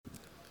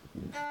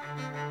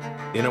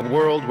In a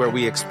world where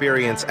we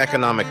experience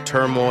economic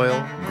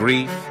turmoil,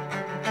 grief,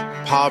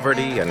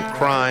 poverty, and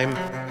crime,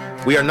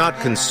 we are not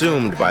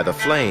consumed by the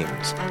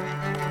flames,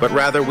 but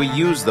rather we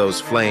use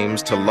those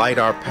flames to light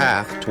our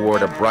path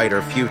toward a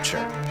brighter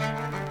future.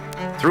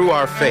 Through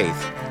our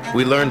faith,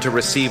 we learn to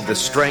receive the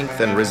strength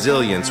and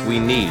resilience we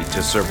need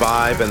to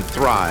survive and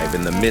thrive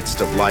in the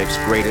midst of life's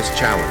greatest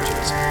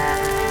challenges.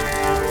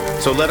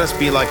 So let us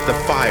be like the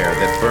fire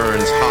that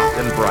burns hot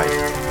and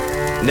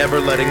bright, never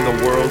letting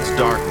the world's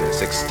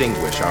darkness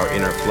extinguish our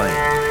inner flame.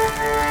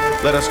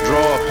 Let us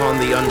draw upon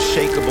the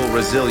unshakable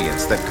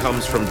resilience that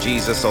comes from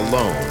Jesus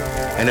alone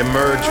and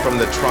emerge from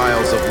the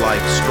trials of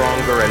life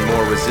stronger and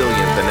more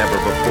resilient than ever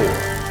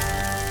before.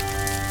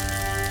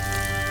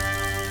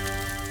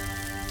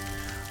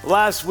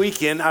 Last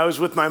weekend, I was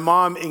with my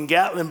mom in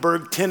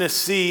Gatlinburg,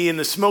 Tennessee, in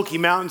the Smoky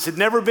Mountains. Had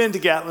never been to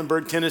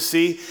Gatlinburg,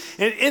 Tennessee.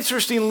 An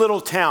interesting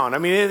little town. I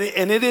mean,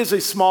 it is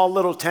a small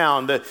little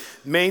town. The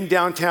main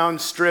downtown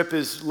strip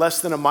is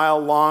less than a mile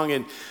long,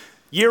 and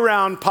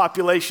year-round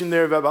population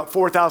there of about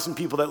 4,000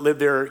 people that live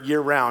there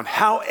year-round.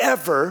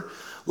 However,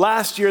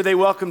 last year they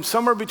welcomed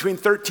somewhere between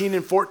 13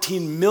 and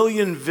 14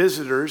 million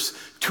visitors,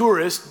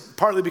 tourists,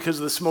 partly because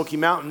of the Smoky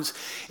Mountains.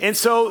 And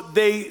so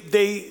they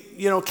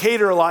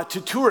cater a lot to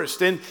tourists.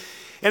 And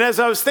as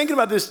I was thinking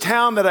about this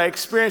town that I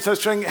experienced, I was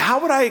trying, how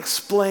would I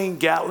explain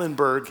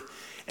Gatlinburg?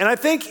 And I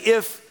think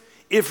if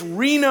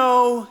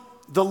Reno,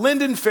 the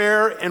Linden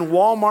Fair, and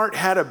Walmart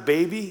had a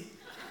baby,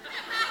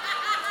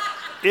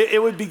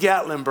 it would be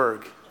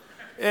Gatlinburg.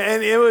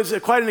 And it was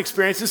quite an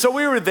experience. And so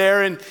we were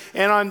there, and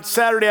on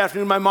Saturday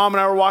afternoon, my mom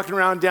and I were walking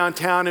around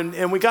downtown,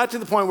 and we got to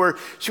the point where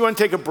she wanted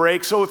to take a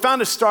break. So we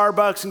found a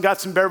Starbucks and got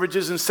some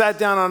beverages and sat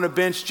down on a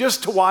bench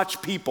just to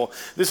watch people.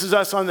 This is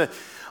us on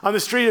the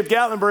street of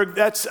Gatlinburg.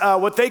 That's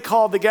what they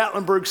call the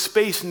Gatlinburg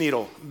Space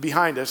Needle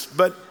behind us.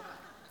 But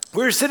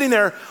we were sitting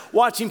there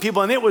watching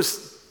people, and it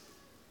was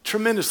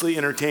tremendously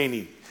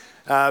entertaining.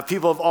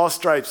 People of all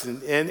stripes.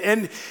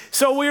 And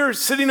so we were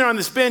sitting there on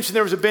this bench, and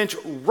there was a bench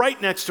right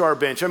next to our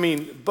bench. I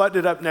mean,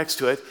 butted up next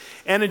to it.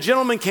 And a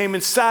gentleman came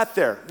and sat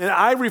there. And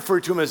I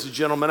refer to him as a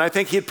gentleman. I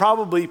think he'd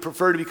probably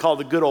prefer to be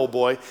called a good old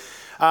boy.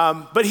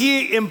 But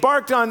he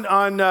embarked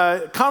on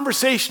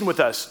conversation with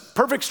us,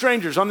 perfect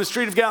strangers on the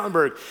street of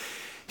Gatlinburg.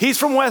 He's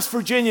from West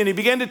Virginia, and he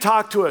began to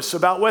talk to us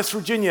about West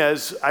Virginia,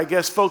 as I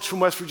guess folks from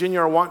West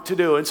Virginia are wont to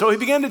do. And so he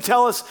began to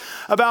tell us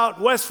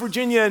about West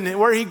Virginia and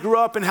where he grew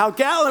up and how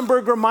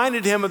Gatlinburg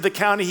reminded him of the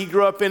county he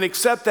grew up in,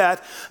 except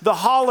that the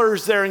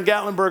hollers there in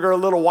Gatlinburg are a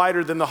little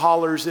wider than the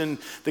hollers in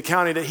the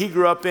county that he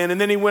grew up in.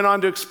 And then he went on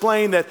to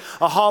explain that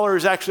a holler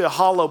is actually a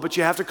hollow, but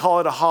you have to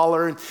call it a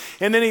holler.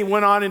 And then he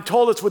went on and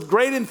told us with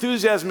great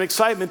enthusiasm and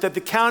excitement that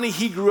the county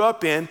he grew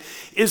up in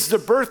is the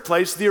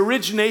birthplace, the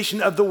origination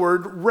of the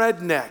word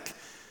redneck.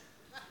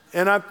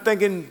 And I'm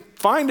thinking,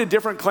 find a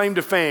different claim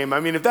to fame.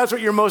 I mean, if that's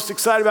what you're most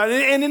excited about.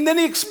 And then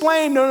he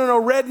explained,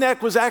 no,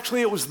 redneck was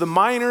actually, it was the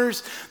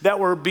miners that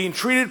were being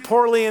treated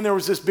poorly, and there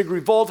was this big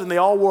revolt, and they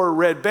all wore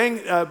red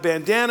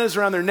bandanas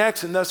around their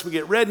necks, and thus we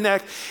get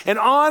redneck. And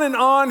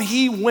on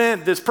he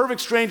went, this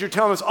perfect stranger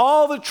telling us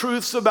all the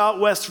truths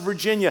about West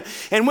Virginia.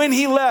 And when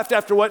he left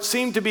after what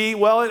seemed to be,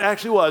 well, it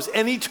actually was,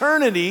 an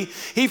eternity,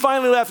 he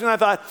finally left, and I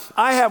thought,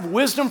 I have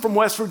wisdom from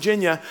West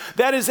Virginia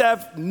that is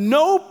of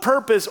no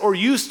purpose or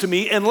use to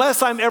me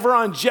unless I'm ever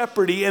on Jeopardy,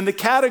 and the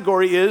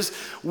category is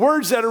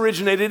words that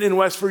originated in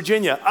West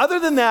Virginia. Other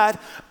than that,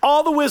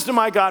 all the wisdom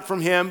I got from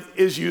him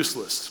is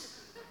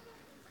useless,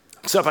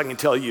 except I can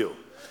tell you.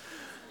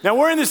 Now,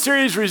 we're in the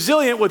series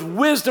Resilient with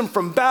wisdom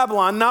from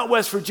Babylon, not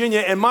West Virginia,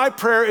 and my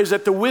prayer is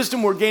that the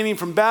wisdom we're gaining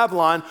from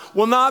Babylon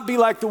will not be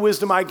like the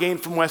wisdom I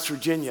gained from West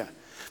Virginia.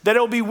 That it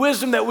will be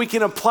wisdom that we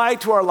can apply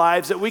to our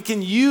lives, that we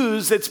can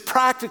use, that's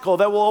practical,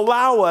 that will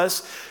allow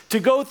us to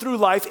go through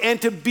life and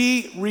to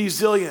be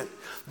resilient.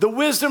 The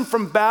wisdom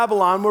from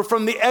Babylon were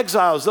from the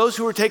exiles, those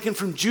who were taken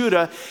from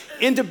Judah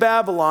into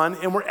Babylon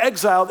and were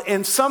exiled,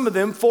 and some of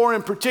them, 4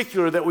 in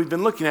particular that we've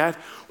been looking at,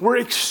 were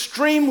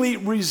extremely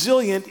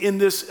resilient in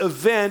this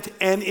event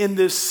and in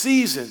this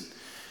season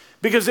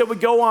because it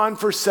would go on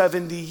for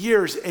 70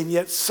 years, and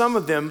yet some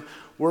of them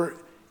were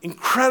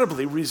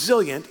incredibly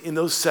resilient in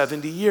those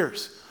 70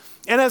 years.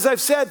 And as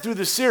I've said through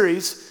the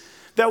series,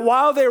 that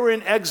while they were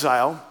in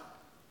exile,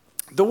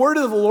 the word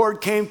of the Lord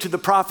came to the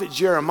prophet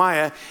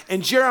Jeremiah,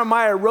 and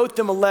Jeremiah wrote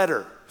them a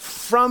letter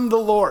from the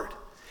Lord.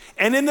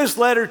 And in this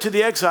letter to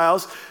the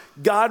exiles,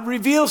 God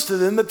reveals to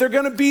them that they're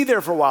going to be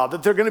there for a while,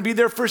 that they're going to be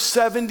there for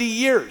 70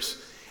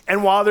 years.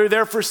 And while they're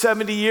there for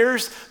 70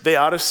 years, they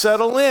ought to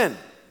settle in.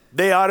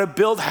 They ought to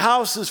build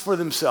houses for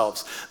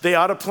themselves. They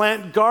ought to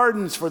plant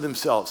gardens for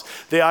themselves.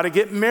 They ought to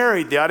get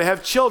married. They ought to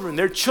have children.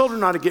 Their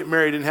children ought to get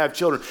married and have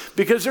children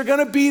because they're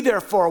going to be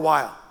there for a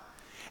while.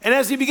 And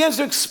as he begins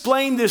to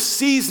explain this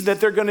season that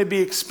they're going to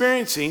be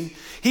experiencing,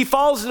 he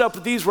follows it up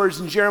with these words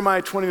in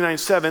Jeremiah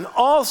 29:7.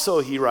 Also,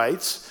 he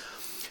writes,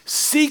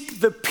 seek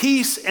the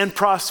peace and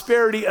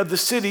prosperity of the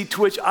city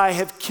to which I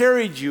have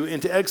carried you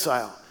into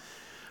exile.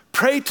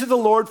 Pray to the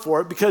Lord for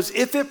it, because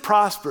if it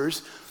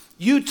prospers,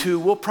 you too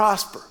will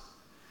prosper.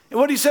 And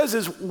what he says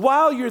is,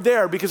 while you're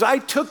there, because I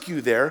took you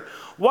there,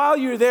 while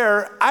you're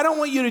there, I don't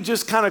want you to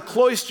just kind of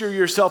cloister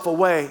yourself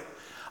away.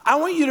 I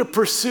want you to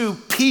pursue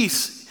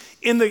peace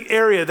in the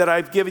area that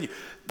I've given you,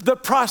 the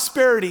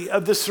prosperity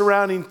of the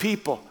surrounding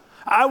people.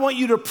 I want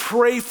you to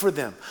pray for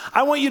them.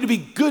 I want you to be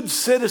good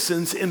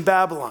citizens in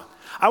Babylon.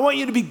 I want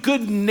you to be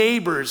good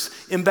neighbors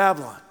in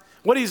Babylon.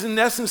 What he's in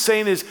essence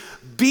saying is,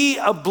 be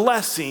a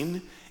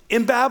blessing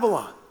in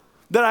Babylon,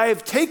 that I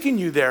have taken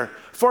you there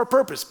for a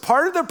purpose.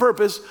 Part of the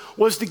purpose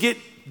was to get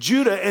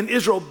Judah and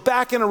Israel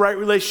back in a right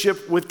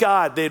relationship with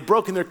God. They had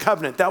broken their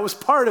covenant. That was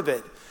part of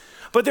it.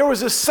 But there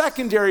was a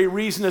secondary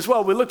reason as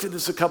well. We looked at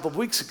this a couple of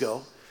weeks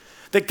ago,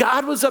 that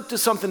God was up to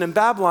something in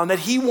Babylon, that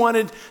he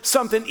wanted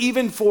something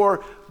even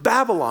for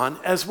Babylon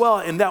as well,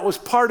 and that was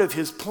part of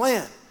his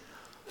plan.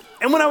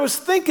 And when I was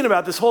thinking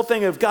about this whole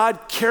thing of God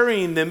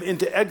carrying them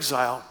into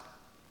exile,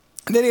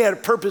 and then he had a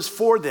purpose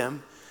for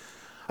them,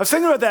 I was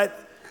thinking about that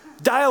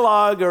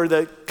dialogue or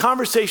the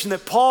conversation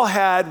that Paul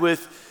had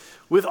with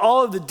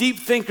all of the deep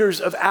thinkers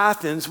of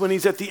Athens when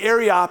he's at the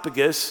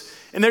Areopagus,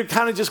 and they're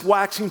kind of just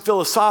waxing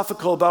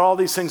philosophical about all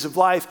these things of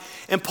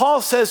life. And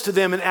Paul says to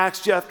them in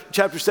Acts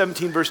chapter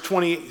 17, verse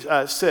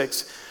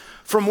 26,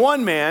 from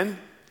one man,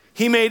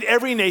 he made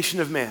every nation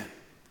of man,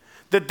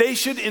 that they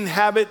should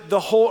inhabit the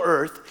whole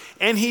earth,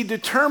 and he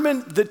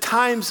determined the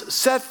times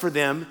set for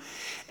them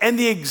and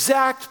the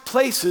exact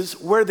places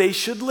where they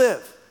should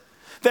live.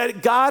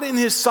 That God in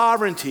his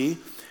sovereignty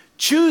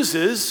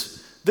chooses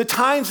the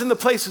times and the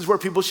places where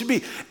people should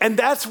be. And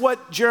that's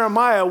what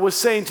Jeremiah was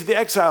saying to the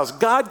exiles.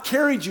 God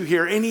carried you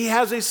here, and he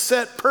has a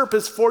set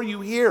purpose for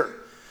you here.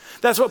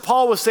 That's what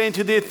Paul was saying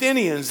to the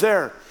Athenians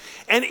there.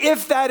 And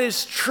if that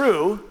is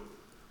true,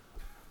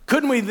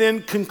 couldn't we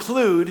then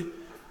conclude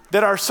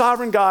that our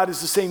sovereign God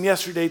is the same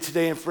yesterday,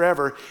 today, and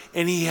forever,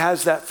 and he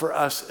has that for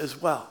us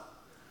as well?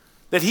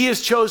 That he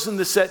has chosen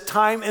the set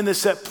time and the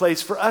set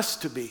place for us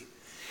to be.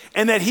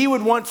 And that he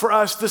would want for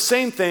us the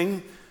same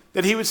thing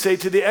that he would say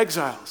to the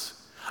exiles.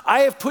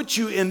 I have put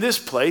you in this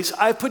place.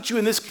 I've put you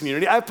in this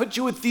community. I've put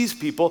you with these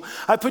people.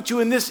 I put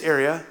you in this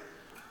area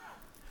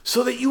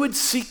so that you would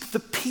seek the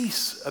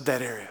peace of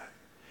that area.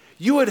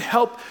 You would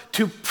help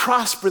to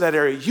prosper that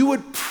area. You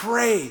would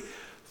pray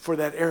for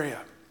that area.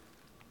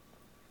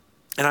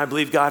 And I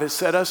believe God has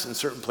set us in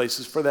certain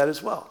places for that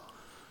as well.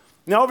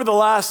 Now, over the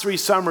last 3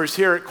 summers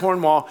here at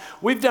Cornwall,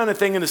 we've done a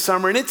thing in the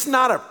summer, and it's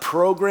not a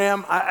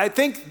program. I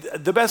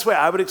think the best way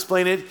I would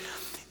explain it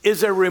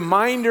is a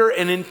reminder,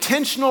 an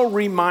intentional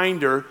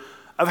reminder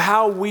of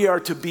how we are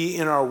to be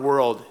in our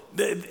world.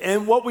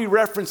 And what we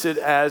reference it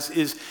as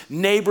is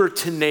neighbor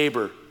to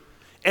neighbor.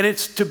 And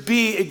it's to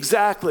be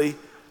exactly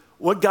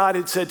what God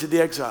had said to the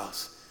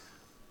exiles.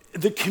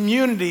 The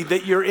community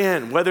that you're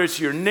in, whether it's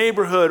your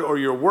neighborhood or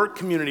your work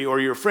community or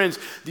your friends,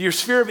 your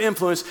sphere of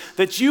influence,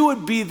 that you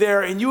would be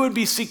there and you would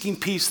be seeking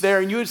peace there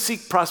and you would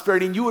seek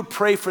prosperity and you would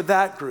pray for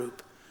that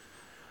group.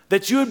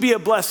 That you would be a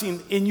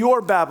blessing in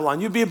your Babylon.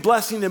 You'd be a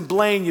blessing in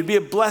Blaine. You'd be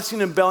a blessing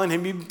in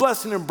Bellingham. You'd be a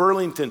blessing in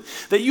Burlington.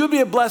 That you would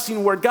be a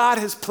blessing where God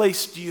has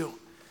placed you.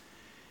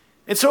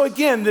 And so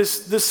again,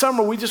 this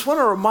summer, we just want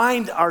to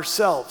remind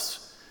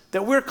ourselves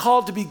that we're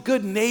called to be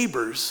good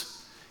neighbors.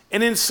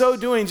 And in so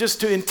doing,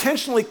 just to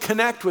intentionally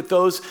connect with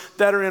those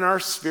that are in our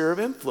sphere of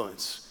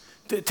influence.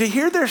 To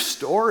hear their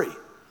story.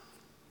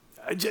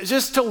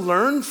 Just to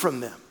learn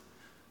from them.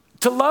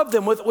 To love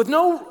them with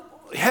no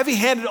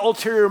heavy-handed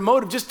ulterior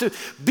motive, just to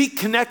be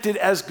connected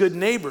as good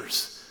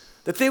neighbors,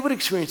 that they would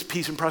experience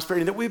peace and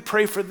prosperity, that we would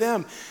pray for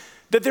them,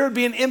 that there would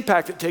be an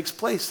impact that takes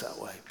place that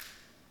way.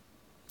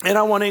 And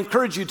I want to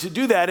encourage you to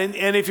do that.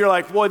 And if you're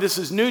like, boy, this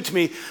is new to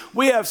me,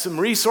 we have some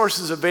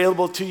resources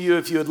available to you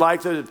if you would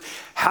like to,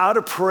 how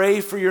to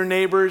pray for your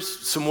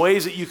neighbors, some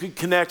ways that you could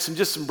connect, some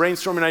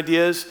brainstorming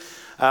ideas.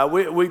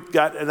 We've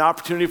got an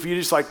opportunity for you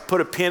to just like put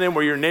a pin in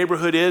where your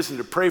neighborhood is and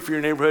to pray for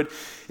your neighborhood.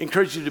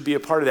 Encourage you to be a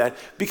part of that,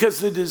 because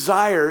the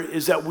desire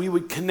is that we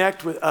would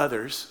connect with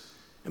others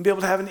and be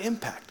able to have an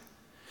impact.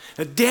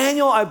 Now,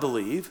 Daniel, I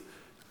believe,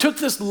 took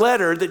this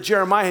letter that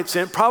Jeremiah had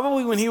sent,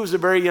 probably when he was a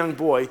very young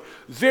boy,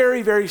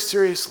 very, very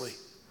seriously.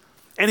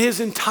 And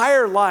his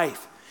entire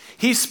life,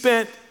 he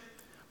spent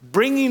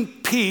bringing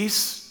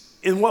peace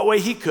in what way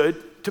he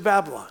could to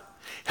Babylon,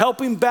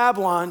 helping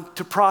Babylon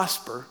to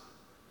prosper,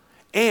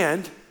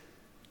 and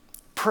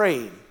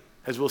praying,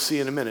 as we'll see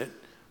in a minute,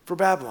 for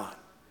Babylon.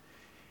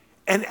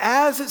 And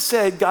as it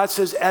said, God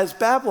says, as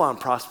Babylon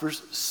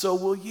prospers, so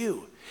will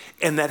you.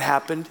 And that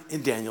happened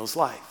in Daniel's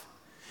life.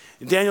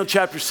 In Daniel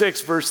chapter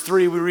 6, verse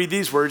 3, we read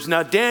these words.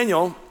 Now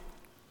Daniel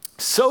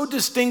so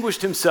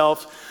distinguished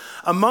himself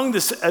among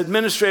the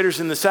administrators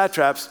and the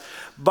satraps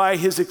by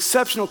his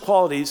exceptional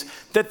qualities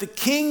that the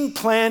king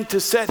planned to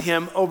set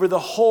him over the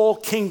whole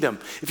kingdom.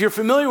 If you're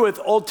familiar with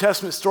Old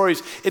Testament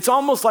stories, it's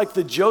almost like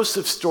the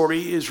Joseph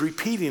story is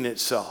repeating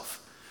itself.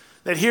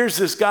 That here's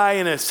this guy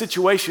in a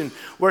situation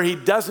where he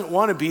doesn't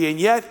want to be, and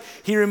yet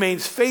he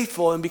remains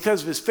faithful, and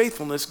because of his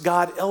faithfulness,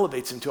 God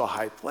elevates him to a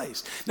high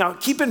place. Now,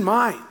 keep in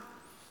mind,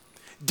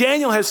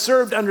 Daniel has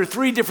served under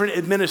 3 different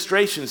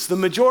administrations. The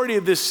majority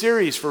of this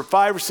series, for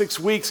 5 or 6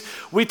 weeks,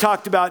 we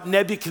talked about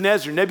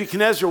Nebuchadnezzar.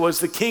 Nebuchadnezzar was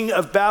the king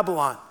of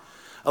Babylon.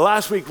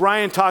 Last week,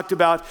 Ryan talked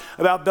about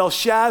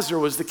Belshazzar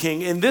was the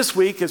king. And this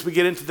week, as we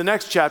get into the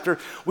next chapter,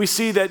 we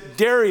see that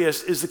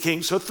Darius is the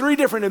king. So 3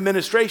 different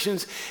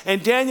administrations,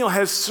 and Daniel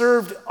has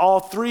served all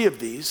 3 of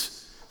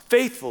these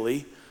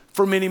faithfully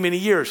for many, many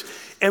years.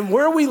 And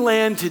where we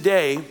land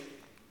today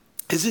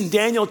is in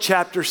Daniel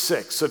chapter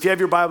 6. So if you have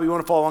your Bible, you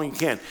want to follow along, you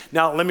can.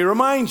 Now, let me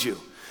remind you,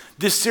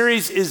 this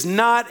series is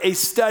not a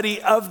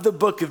study of the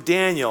book of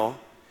Daniel.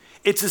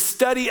 It's a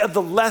study of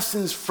the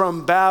lessons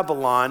from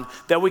Babylon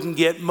that we can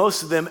get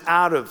most of them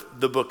out of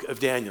the book of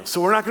Daniel.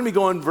 So we're not going to be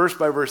going verse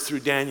by verse through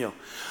Daniel.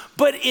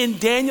 But in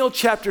Daniel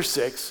chapter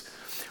 6,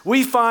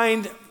 we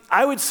find,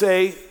 I would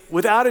say,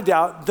 without a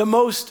doubt, the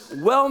most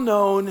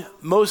well-known,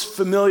 most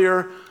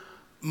familiar,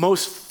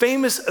 most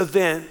famous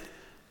event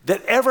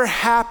that ever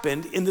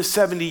happened in the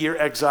 70-year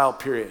exile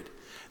period.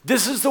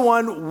 This is the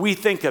one we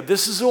think of.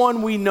 This is the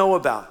one we know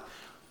about.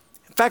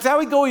 In fact, I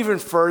would go even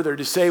further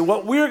to say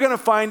what we're going to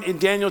find in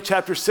Daniel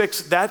chapter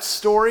 6, that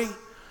story,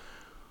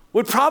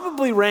 would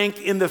probably rank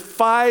in the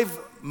 5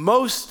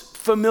 most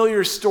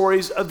familiar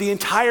stories of the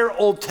entire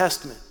Old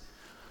Testament.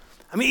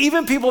 I mean,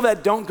 even people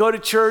that don't go to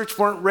church,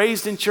 weren't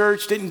raised in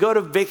church, didn't go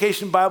to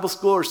vacation Bible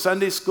school or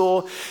Sunday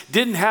school,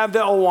 didn't have the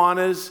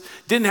Awanas,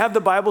 didn't have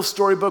the Bible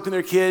storybook in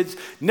their kids,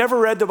 never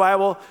read the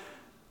Bible.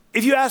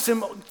 If you ask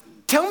them,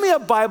 tell me a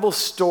Bible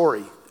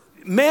story.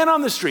 Man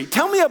on the street,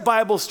 tell me a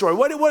Bible story.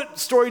 What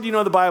story do you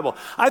know of the Bible?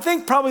 I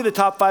think probably the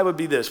top 5 would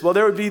be this. Well,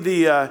 there would be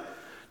the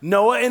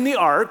Noah in the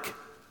ark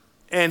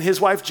and his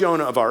wife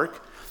Jonah of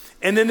ark.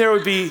 And then there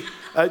would be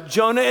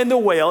Jonah and the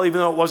whale, even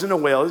though it wasn't a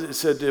whale, it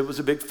said it was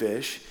a big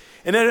fish.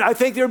 And then I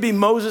think there would be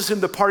Moses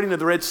and the parting of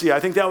the Red Sea. I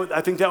think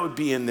that would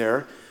be in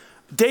there.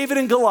 David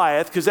and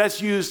Goliath, because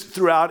that's used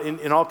throughout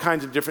in all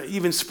kinds of different,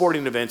 even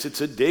sporting events. It's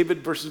a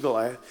David versus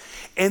Goliath.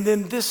 And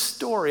then this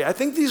story, I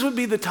think these would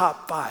be the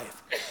top 5.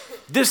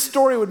 This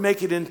story would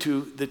make it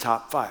into the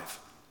top 5.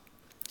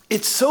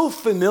 It's so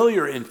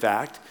familiar, in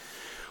fact,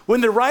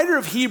 when the writer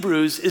of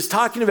Hebrews is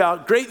talking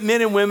about great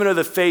men and women of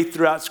the faith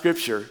throughout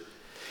Scripture,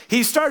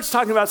 he starts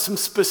talking about some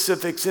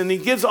specifics, and he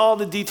gives all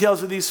the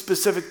details of these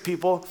specific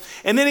people.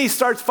 And then he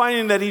starts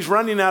finding that he's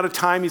running out of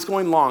time. He's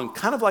going long,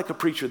 kind of like a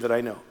preacher that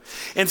I know.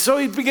 And so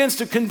he begins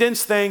to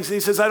condense things, and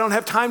he says, I don't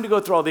have time to go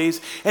through all these.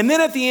 And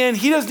then at the end,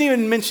 he doesn't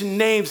even mention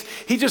names.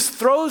 He just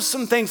throws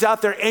some things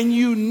out there, and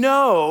you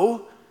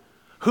know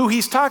who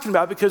he's talking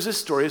about because this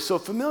story is so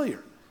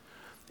familiar.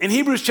 In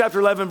Hebrews chapter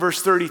 11,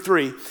 verse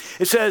 33,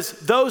 it says,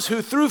 those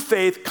who through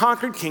faith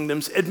conquered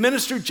kingdoms,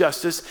 administered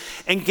justice,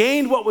 and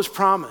gained what was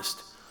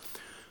promised,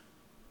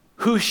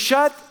 who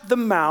shut the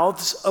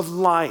mouths of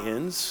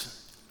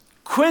lions,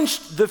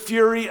 quenched the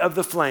fury of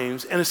the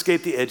flames, and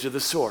escaped the edge of the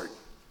sword.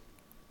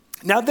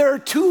 Now, there are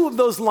 2 of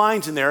those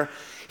lines in there.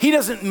 He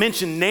doesn't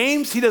mention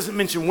names. He doesn't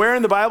mention where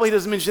in the Bible. He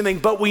doesn't mention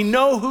anything, but we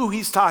know who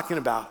he's talking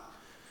about.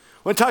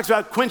 When it talks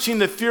about quenching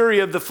the fury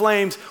of the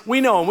flames, we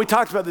know, and we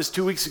talked about this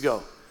 2 weeks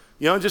ago.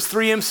 You know, just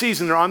 3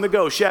 MCs and they're on the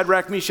go,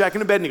 Shadrach, Meshach,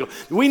 and Abednego.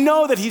 We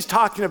know that he's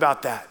talking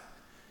about that.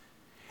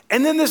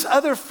 And then this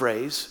other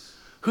phrase,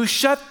 who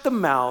shut the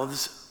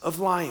mouths of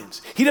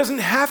lions. He doesn't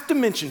have to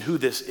mention who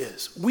this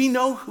is. We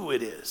know who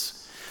it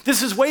is.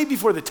 This is way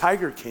before the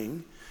Tiger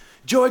King.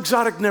 Joe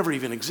Exotic never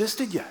even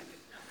existed yet.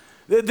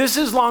 This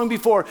is long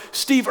before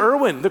Steve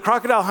Irwin, the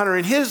crocodile hunter,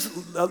 and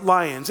his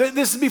lions.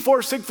 This is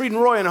before Siegfried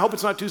and Roy, and I hope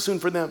it's not too soon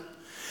for them.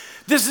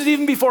 This is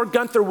even before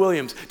Gunther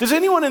Williams. Does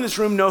anyone in this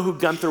room know who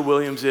Gunther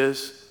Williams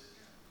is?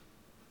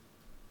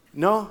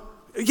 No?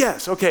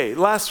 Yes, okay.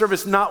 Last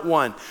service, not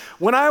one.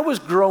 When I was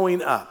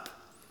growing up,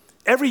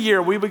 every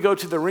year we would go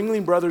to the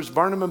Ringling Brothers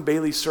Barnum and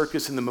Bailey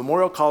Circus in the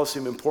Memorial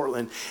Coliseum in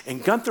Portland,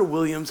 and Gunther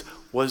Williams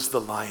was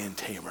the lion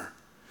tamer.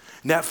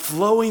 And that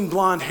flowing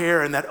blonde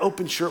hair and that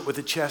open shirt with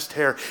the chest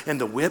hair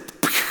and the whip,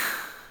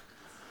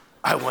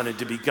 I wanted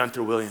to be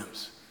Gunther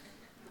Williams.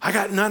 I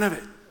got none of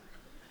it.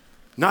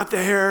 Not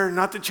the hair,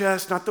 not the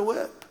chest, not the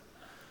whip.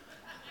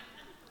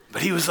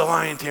 But he was the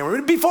lion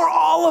tamer. Before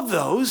all of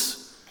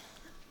those,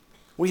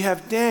 we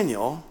have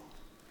Daniel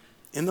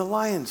in the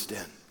lion's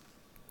den.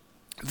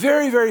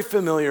 Very, very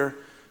familiar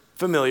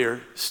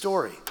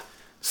story.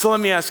 So let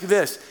me ask you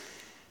this.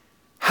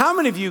 How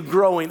many of you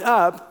growing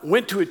up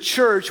went to a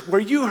church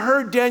where you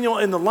heard Daniel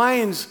in the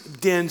lion's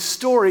den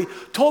story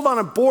told on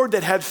a board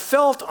that had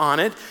felt on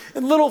it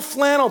and little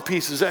flannel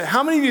pieces?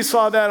 How many of you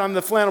saw that on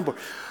the flannel board?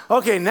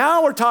 Okay,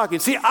 now we're talking.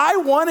 See, I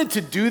wanted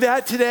to do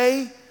that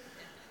today,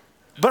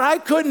 but I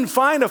couldn't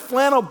find a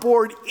flannel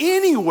board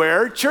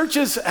anywhere.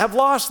 Churches have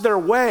lost their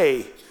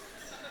way.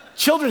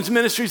 Children's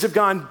ministries have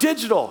gone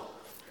digital.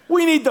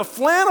 We need the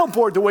flannel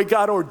board the way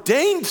God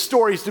ordained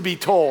stories to be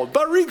told.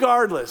 But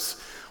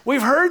regardless,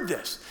 we've heard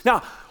this.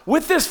 Now,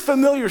 with this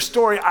familiar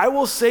story, I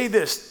will say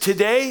this.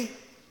 Today,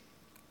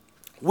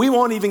 we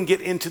won't even get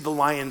into the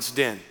lion's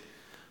den.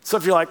 So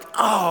if you're like,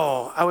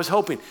 oh, I was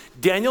hoping.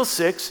 Daniel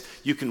 6,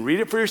 you can read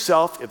it for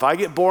yourself. If I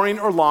get boring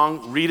or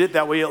long, read it.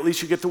 That way at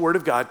least you get the word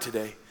of God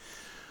today.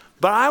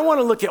 But I want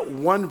to look at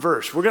one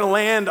verse. We're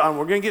going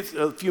to get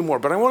a few more,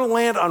 but I want to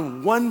land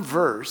on one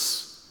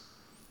verse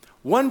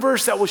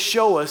that will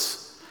show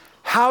us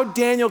how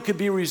Daniel could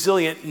be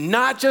resilient,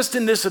 not just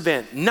in this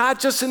event, not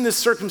just in this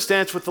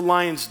circumstance with the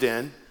lion's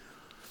den,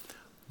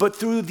 but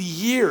through the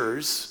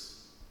years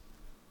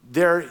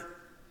there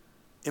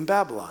in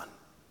Babylon.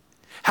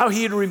 How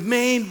he had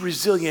remained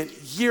resilient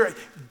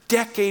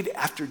decade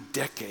after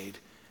decade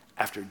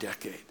after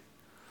decade.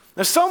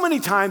 Now, so many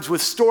times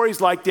with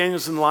stories like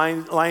Daniel's in the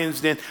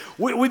lion's den,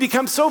 we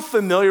become so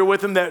familiar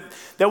with them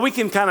that we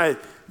can kind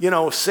of,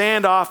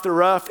 sand off the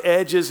rough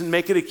edges and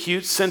make it a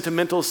cute,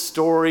 sentimental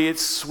story.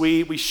 It's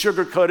sweet. We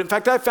sugarcoat it. In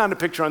fact, I found a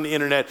picture on the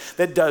internet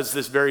that does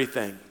this very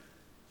thing.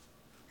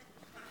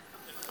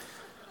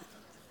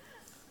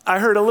 I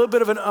heard a little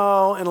bit of an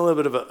oh and a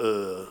little bit of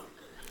a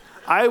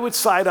I would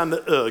side on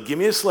the Give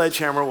me a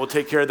sledgehammer. We'll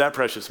take care of that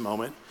precious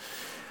moment.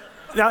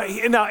 Now,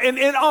 in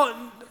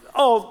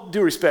all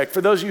due respect,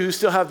 for those of you who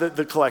still have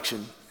the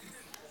collection.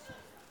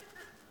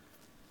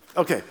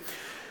 Okay.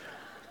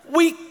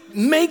 We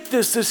make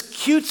this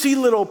cutesy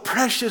little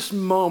precious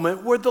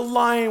moment where the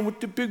lion with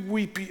the big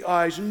weepy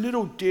eyes and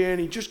little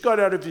Danny just got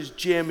out of his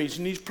jammies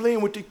and he's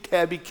playing with the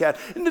tabby cat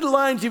and the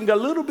lion's even got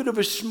a little bit of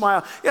a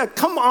smile. Yeah,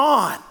 come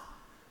on.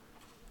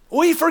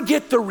 We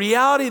forget the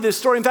reality of this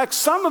story. In fact,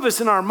 some of us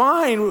in our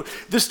mind,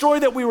 the story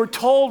that we were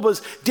told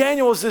was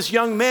Daniel was this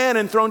young man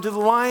and thrown to the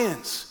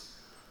lions.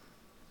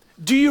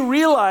 Do you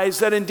realize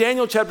that in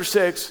Daniel chapter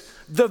 6,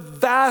 the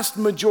vast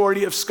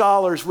majority of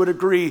scholars would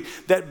agree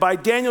that by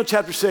Daniel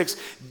chapter 6,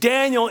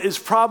 Daniel is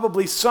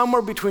probably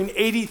somewhere between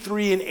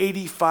 83 and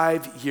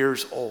 85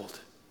 years old.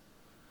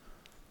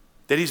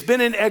 That he's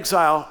been in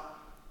exile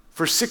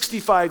for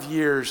 65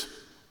 years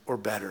or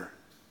better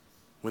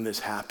when this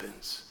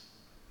happens.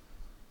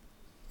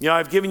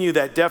 I've given you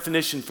that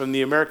definition from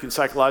the American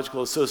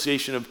Psychological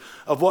Association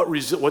of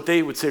what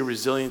they would say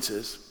resilience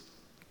is.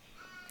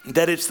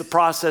 That it's the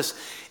process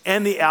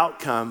and the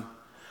outcome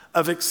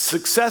of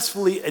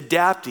successfully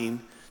adapting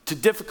to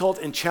difficult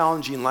and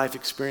challenging life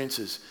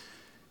experiences.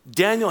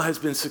 Daniel has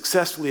been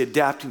successfully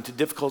adapting to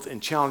difficult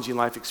and challenging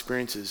life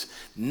experiences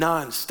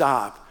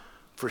nonstop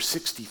for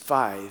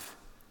 65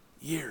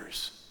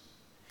 years.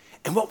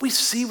 And what we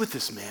see with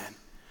this man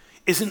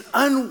is an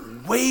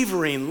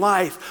unwavering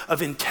life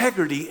of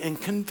integrity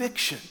and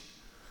conviction.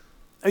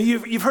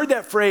 You've heard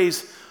that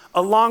phrase,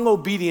 a long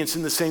obedience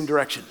in the same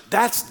direction.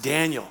 That's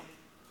Daniel.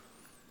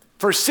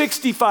 For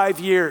 65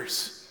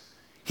 years,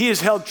 he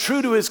has held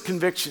true to his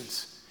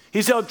convictions.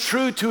 He's held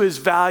true to his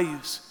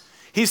values.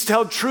 He's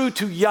held true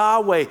to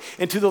Yahweh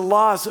and to the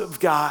laws of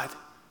God.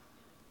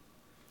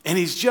 And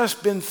he's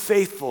just been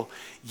faithful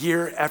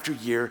year after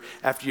year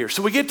after year.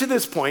 So we get to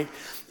this point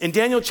in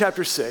Daniel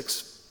chapter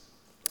 6.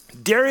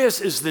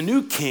 Darius is the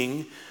new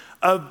king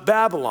of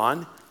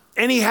Babylon,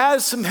 and he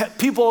has some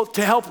people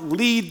to help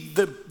lead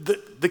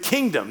the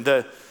kingdom,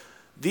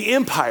 the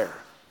empire.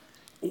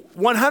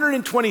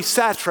 120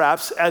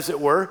 satraps, as it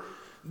were.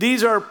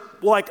 These are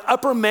like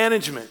upper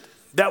management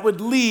that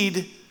would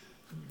lead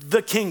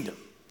the kingdom.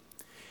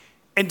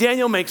 And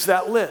Daniel makes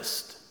that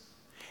list.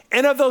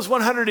 And of those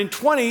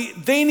 120,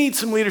 they need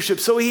some leadership.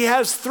 So he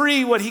has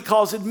 3 what he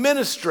calls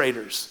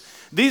administrators.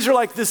 These are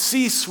like the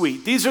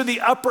C-suite. These are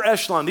the upper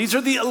echelon. These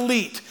are the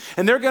elite.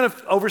 And they're going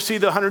to oversee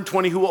the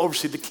 120 who will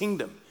oversee the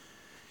kingdom.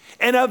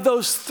 And of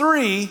those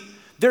 3,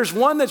 there's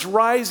one that's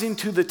rising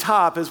to the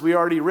top, as we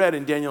already read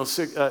in Daniel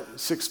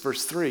 6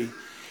 verse 3.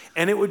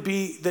 And it would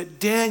be that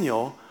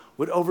Daniel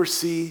would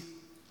oversee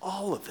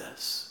all of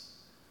this.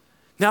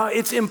 Now,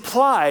 it's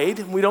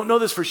implied, we don't know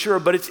this for sure,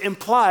 but it's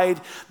implied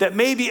that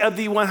maybe of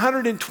the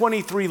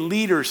 123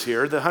 leaders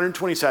here, the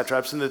 120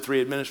 satraps and the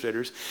 3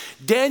 administrators,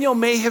 Daniel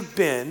may have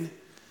been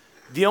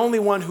the only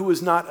one who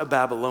was not a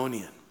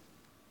Babylonian.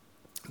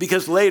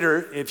 Because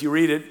later, if you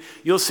read it,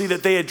 you'll see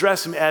that they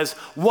address him as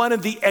one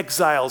of the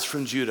exiles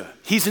from Judah.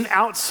 He's an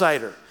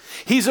outsider.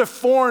 He's a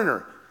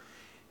foreigner.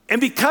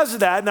 And because of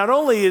that, not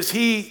only is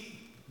he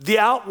the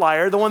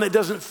outlier, the one that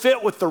doesn't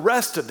fit with the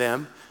rest of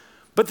them,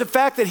 but the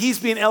fact that he's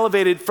being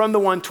elevated from the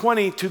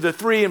 120 to the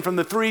 3 and from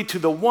the 3 to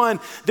the 1,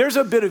 there's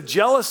a bit of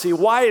jealousy.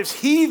 Why is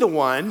he the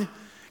one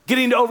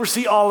getting to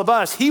oversee all of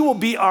us? He will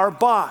be our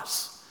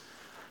boss.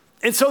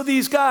 And so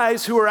these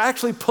guys who are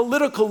actually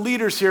political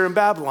leaders here in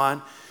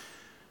Babylon,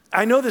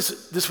 I know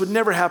this would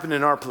never happen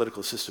in our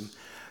political system.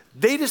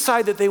 They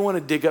decide that they want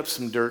to dig up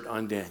some dirt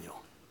on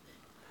Daniel.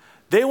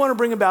 They want to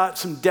bring about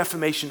some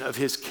defamation of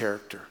his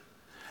character.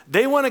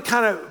 They want to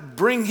kind of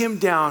bring him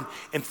down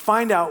and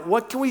find out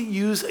what can we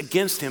use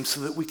against him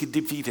so that we could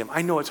defeat him.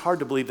 I know it's hard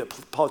to believe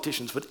that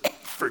politicians would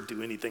ever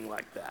do anything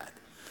like that.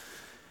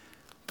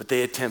 But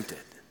they attempt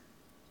it.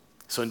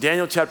 So in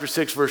Daniel chapter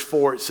 6, verse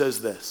 4, it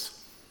says this.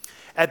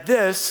 At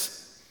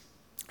this,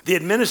 the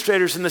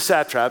administrators and the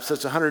satraps,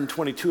 that's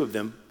 122 of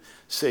them,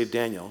 save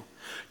Daniel,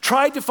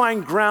 tried to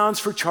find grounds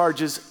for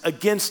charges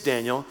against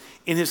Daniel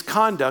in his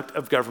conduct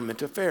of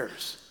government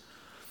affairs.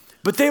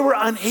 But they were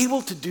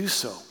unable to do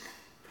so.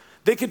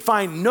 They could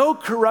find no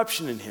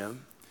corruption in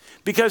him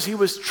because he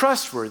was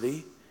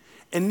trustworthy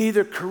and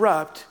neither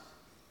corrupt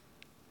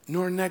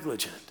nor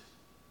negligent.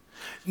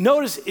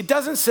 Notice it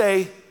doesn't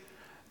say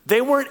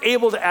they weren't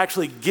able to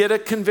actually get a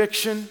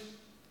conviction.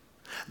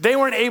 They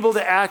weren't able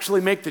to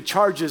actually make the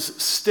charges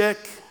stick.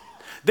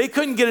 They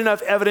couldn't get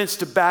enough evidence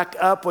to back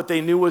up what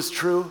they knew was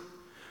true.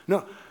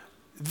 No,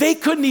 they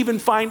couldn't even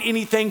find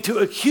anything to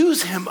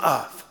accuse him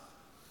of.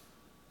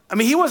 I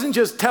mean, he wasn't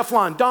just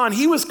Teflon Don,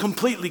 he was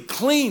completely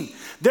clean.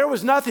 There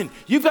was nothing.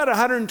 You've got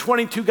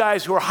 122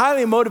 guys who are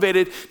highly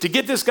motivated to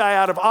get this guy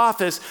out of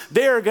office.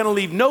 They are going to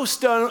leave no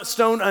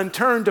stone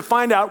unturned to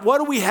find out what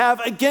do we have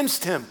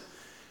against him.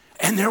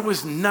 And there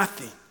was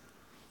nothing.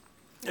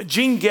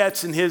 Gene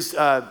Getz, in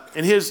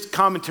his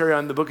commentary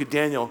on the book of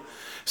Daniel,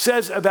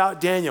 says about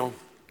Daniel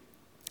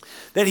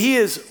that he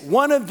is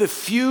one of the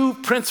few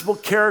principal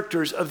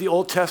characters of the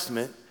Old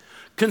Testament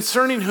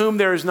concerning whom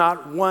there is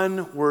not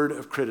one word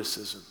of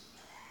criticism.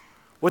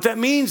 What that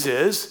means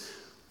is,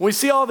 when we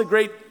see all the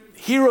great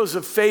heroes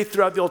of faith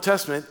throughout the Old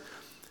Testament,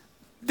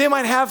 they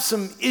might have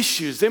some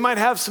issues, they might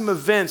have some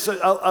events,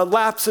 a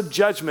lapse of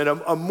judgment,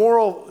 a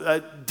moral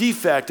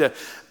defect,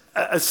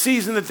 a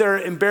season that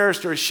they're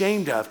embarrassed or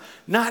ashamed of.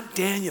 Not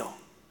Daniel.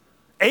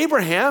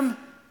 Abraham,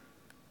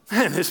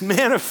 man, this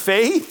man of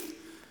faith,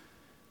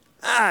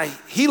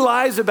 he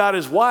lies about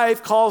his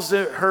wife, calls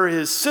her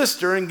his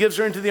sister, and gives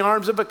her into the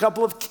arms of a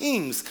couple of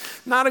kings.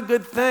 Not a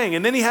good thing.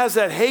 And then he has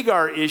that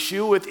Hagar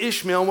issue with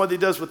Ishmael and what he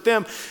does with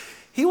them.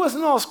 He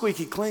wasn't all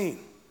squeaky clean.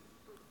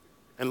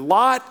 And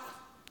Lot,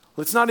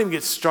 let's not even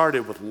get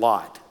started with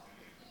Lot.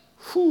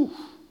 Whew.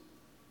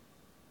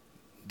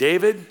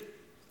 David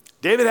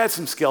had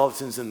some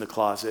skeletons in the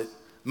closet.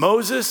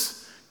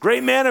 Moses,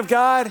 great man of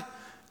God,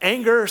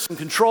 anger, some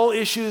control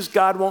issues.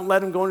 God won't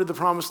let him go into the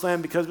promised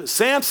land because of it.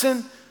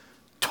 Samson,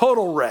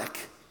 total wreck.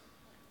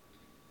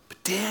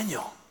 But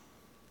Daniel's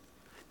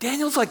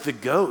like the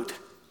goat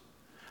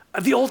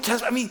of the Old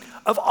Testament. I mean,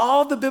 of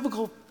all the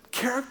biblical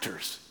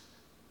characters,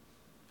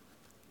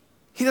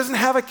 he doesn't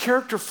have a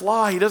character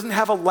flaw. He doesn't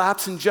have a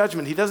lapse in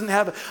judgment. He doesn't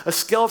have a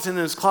skeleton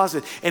in his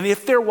closet. And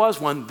if there was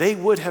one, they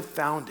would have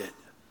found it.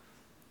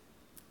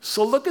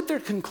 So look at their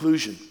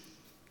conclusion.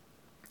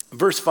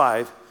 Verse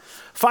 5,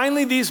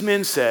 finally these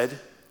men said,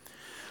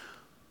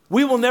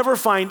 we will never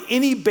find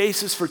any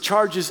basis for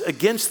charges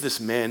against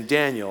this man,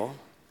 Daniel,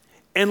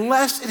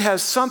 unless it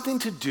has something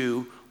to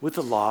do with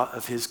the law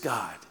of his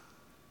God.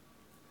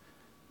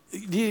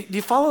 Do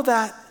you follow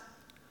that?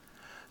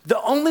 The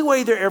only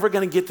way they're ever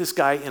going to get this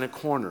guy in a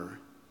corner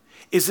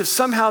is if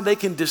somehow they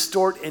can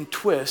distort and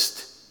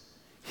twist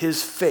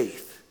his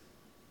faith,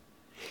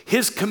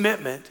 his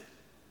commitment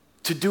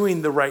to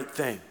doing the right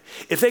thing.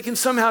 If they can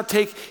somehow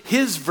take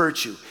his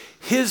virtue,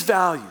 his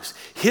values,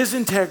 his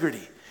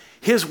integrity,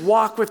 his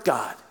walk with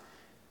God,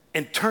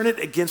 and turn it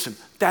against him,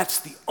 that's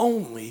the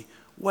only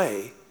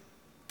way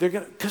they're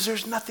going to, because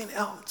there's nothing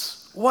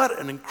else. What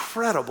an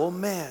incredible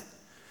man.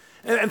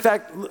 And in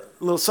fact, a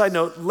little side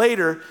note,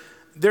 later,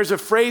 there's a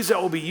phrase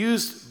that will be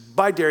used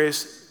by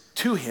Darius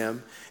to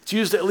him. It's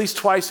used at least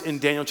twice in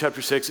Daniel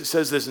chapter 6. It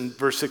says this in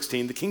verse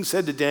 16. The king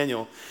said to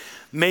Daniel,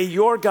 may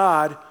your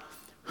God,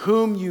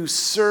 whom you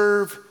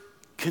serve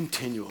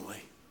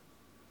continually.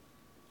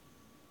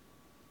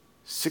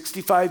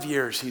 65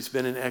 years he's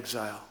been in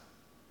exile,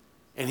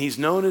 and he's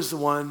known as the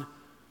one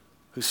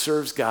who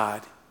serves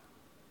God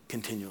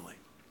continually.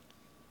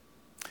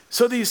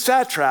 So these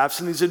satraps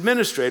and these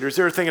administrators,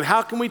 they were thinking,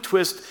 how can we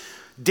twist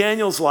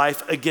Daniel's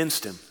life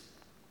against him?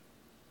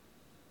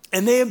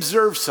 And they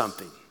observed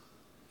something.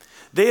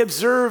 They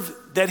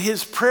observed that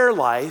his prayer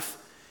life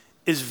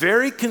is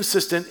very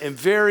consistent and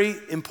very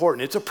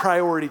important. It's a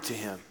priority to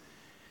him.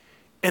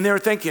 And they were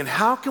thinking,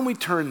 how can we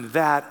turn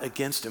that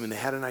against him? And they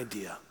had an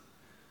idea.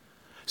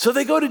 So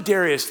they go to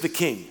Darius, the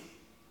king,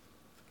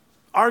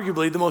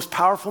 arguably the most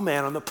powerful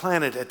man on the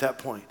planet at that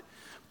point,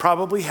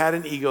 probably had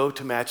an ego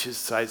to match his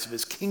size of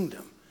his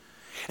kingdom.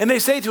 And they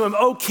say to him,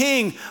 O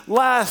king,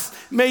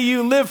 may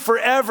you live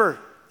forever.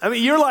 I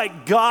mean, you're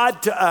like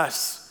God to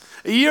us.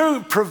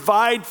 You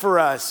provide for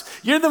us.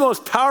 You're the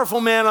most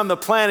powerful man on the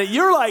planet.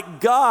 You're like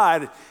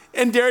God.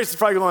 And Darius is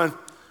probably going,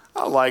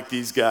 I like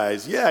these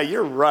guys. Yeah,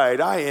 you're right.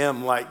 I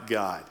am like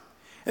God.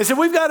 And so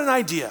we've got an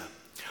idea.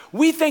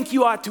 We think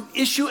you ought to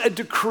issue a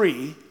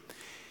decree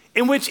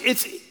in which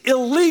it's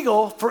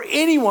illegal for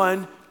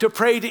anyone to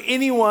pray to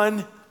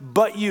anyone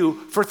but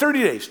you for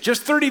 30 days,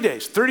 just 30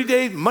 days, 30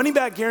 days, money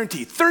back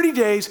guarantee. 30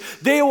 days,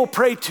 they will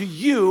pray to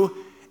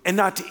you and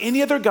not to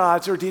any other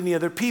gods or to any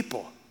other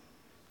people.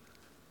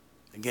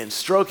 Again,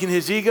 stroking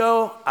his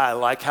ego. I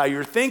like how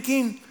you're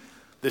thinking.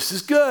 This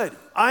is good.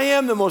 I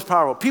am the most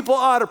powerful. People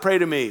ought to pray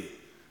to me.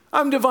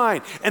 I'm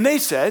divine. And they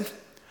said,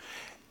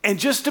 and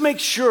just to make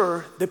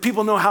sure that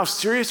people know how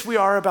serious we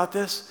are about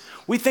this,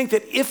 we think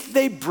that if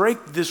they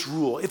break this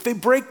rule, if they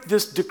break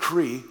this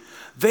decree,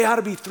 they ought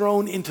to be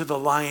thrown into the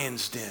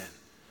lion's den.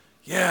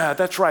 Yeah,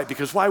 that's right,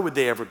 because why would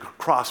they ever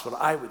cross what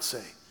I would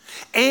say?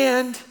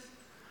 And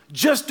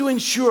just to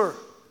ensure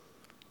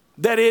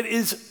that it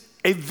is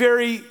a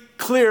very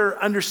clear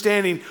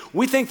understanding,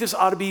 we think this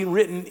ought to be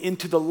written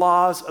into the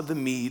laws of the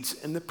Medes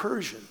and the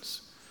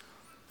Persians.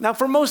 Now,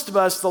 for most of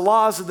us, the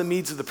laws of the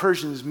Medes and the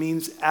Persians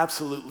means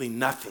absolutely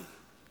nothing.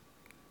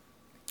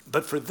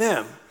 But for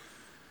them,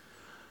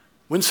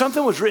 when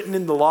something was written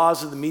in the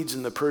laws of the Medes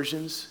and the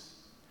Persians,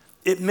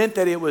 it meant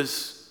that it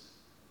was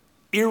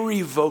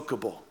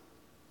irrevocable,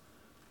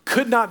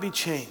 could not be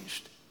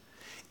changed.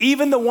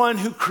 Even the one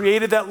who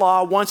created that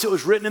law, once it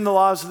was written in the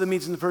laws of the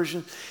Medes and the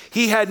Persians,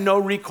 he had no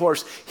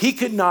recourse. He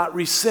could not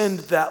rescind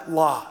that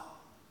law.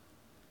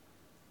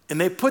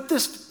 And they put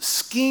this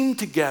scheme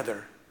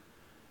together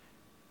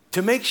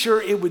to make sure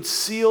it would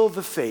seal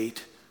the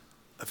fate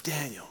of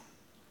Daniel.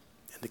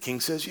 And the king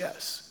says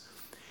yes.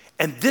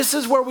 And this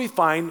is where we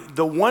find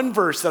the one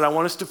verse that I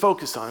want us to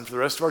focus on for the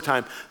rest of our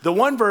time, the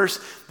one verse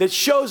that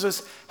shows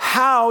us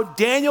how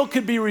Daniel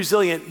could be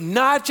resilient,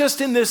 not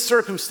just in this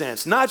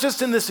circumstance, not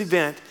just in this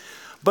event,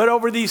 but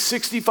over these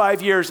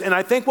 65 years. And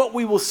I think what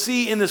we will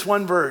see in this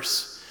one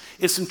verse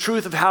is some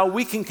truth of how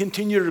we can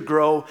continue to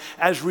grow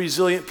as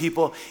resilient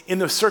people in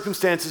the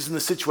circumstances and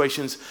the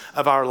situations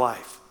of our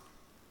life.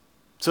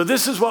 So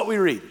this is what we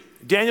read.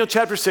 Daniel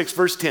chapter 6,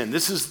 verse 10.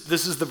 This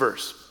is the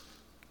verse.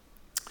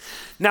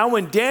 Now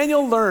when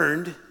Daniel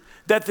learned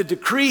that the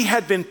decree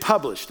had been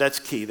published, that's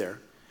key there,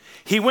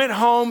 he went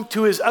home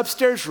to his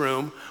upstairs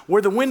room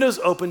where the windows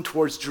opened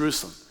towards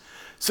Jerusalem.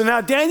 So now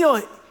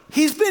Daniel,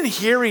 he's been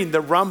hearing the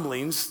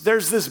rumblings.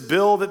 There's this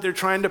bill that they're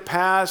trying to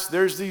pass.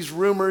 There's these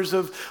rumors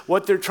of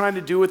what they're trying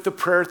to do with the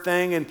prayer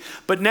thing.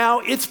 But now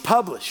it's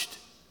published.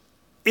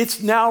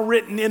 It's now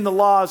written in the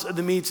laws of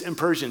the Medes and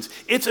Persians.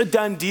 It's a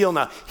done deal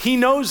now. He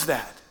knows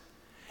that.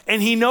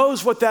 And he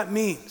knows what that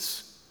means.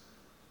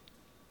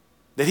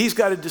 That he's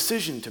got a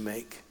decision to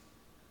make.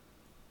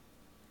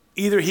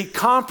 Either he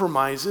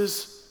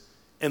compromises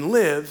and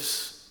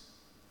lives,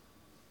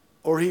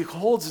 or he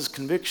holds his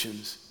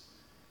convictions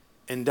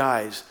and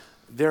dies.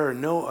 There are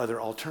no other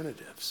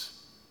alternatives.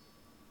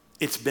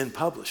 It's been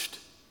published.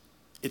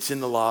 It's in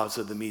the laws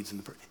of the Medes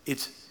and the Persians.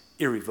 It's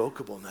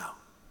irrevocable now.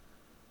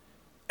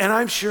 And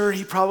I'm sure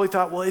he probably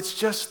thought, well, it's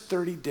just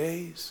 30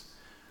 days.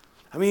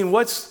 I mean,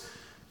 what's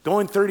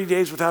going 30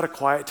 days without a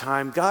quiet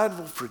time? God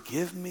will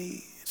forgive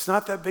me. It's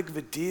not that big of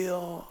a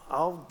deal.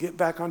 I'll get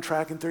back on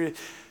track in 30 days.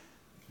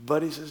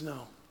 But he says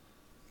no.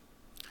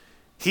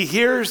 He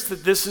hears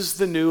that this is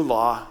the new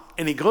law,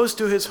 and he goes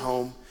to his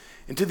home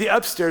and to the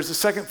upstairs, the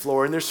second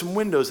floor, and there's some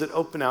windows that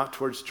open out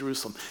towards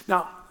Jerusalem.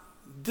 Now,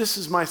 this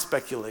is my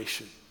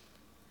speculation.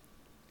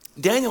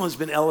 Daniel has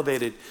been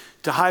elevated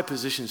to high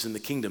positions in the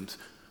kingdoms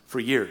for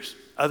years,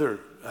 other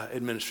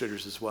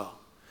administrators as well.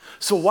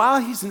 So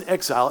while he's in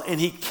exile and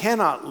he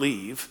cannot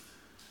leave,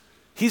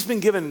 he's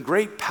been given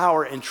great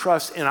power and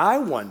trust. And I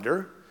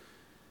wonder,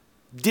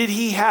 did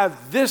he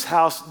have this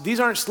house? These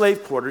aren't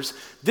slave quarters.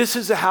 This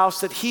is a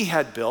house that he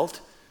had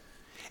built.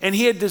 And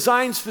he had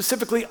designed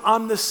specifically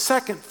on the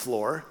second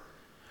floor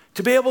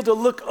to be able to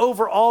look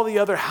over all the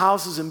other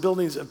houses and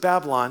buildings of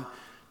Babylon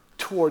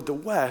toward the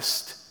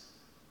west,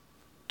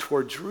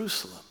 toward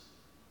Jerusalem.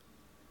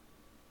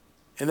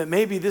 And that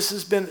maybe this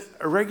has been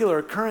a regular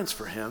occurrence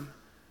for him,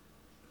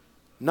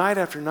 night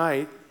after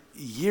night,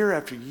 year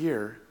after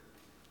year,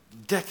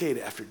 decade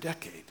after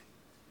decade,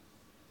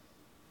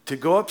 to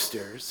go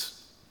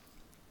upstairs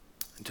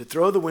and to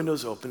throw the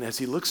windows open as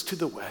he looks to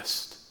the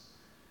west.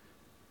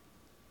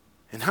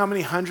 And how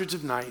many hundreds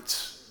of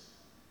nights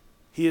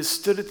he has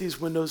stood at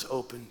these windows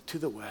open to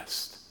the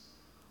west,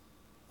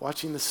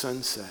 watching the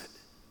sun set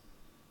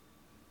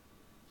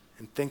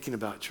and thinking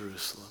about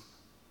Jerusalem.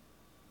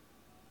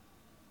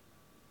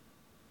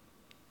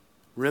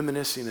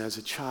 Reminiscing as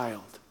a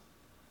child,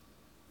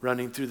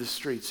 running through the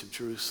streets of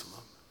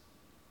Jerusalem.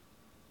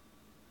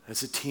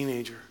 As a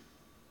teenager,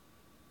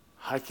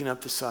 hiking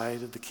up the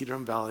side of the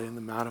Kidron Valley and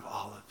the Mount of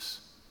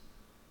Olives.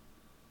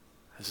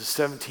 As a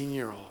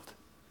 17-year-old,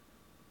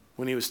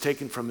 when he was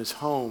taken from his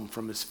home,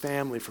 from his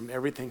family, from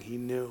everything he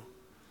knew.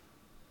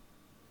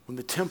 When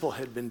the temple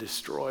had been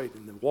destroyed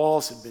and the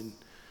walls had been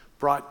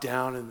brought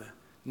down and the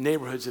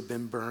neighborhoods had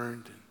been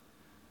burned and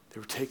they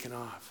were taken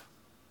off.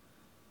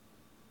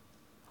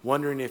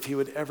 Wondering if he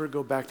would ever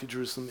go back to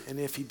Jerusalem, and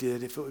if he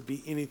did, if it would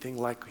be anything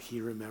like he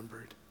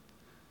remembered.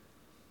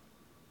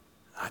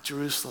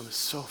 Jerusalem is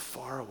so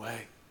far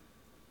away.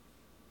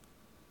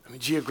 I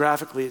mean,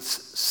 geographically,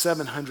 it's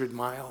 700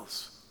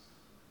 miles.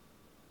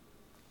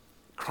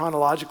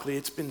 Chronologically,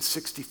 it's been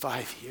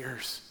 65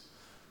 years.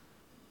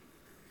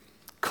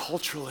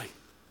 Culturally,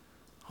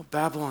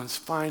 Babylon's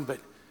fine, but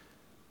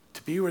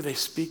to be where they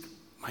speak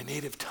my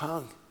native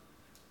tongue,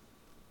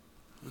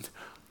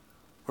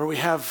 where we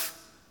have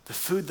the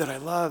food that I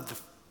love,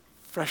 the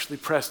freshly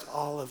pressed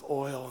olive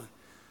oil, and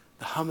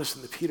the hummus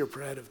and the pita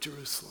bread of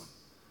Jerusalem.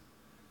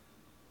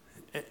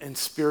 And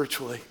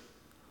spiritually,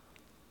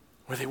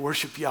 where they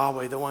worship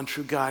Yahweh, the one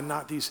true God,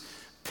 not these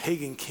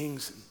pagan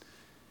kings.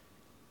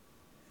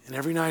 And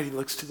every night he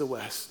looks to the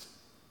west,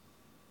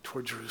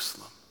 toward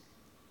Jerusalem.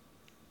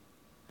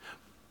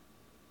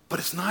 But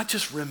it's not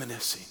just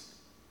reminiscing.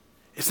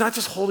 It's not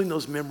just holding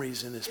those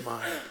memories in his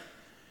mind.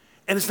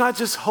 And it's not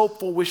just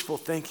hopeful, wishful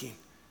thinking.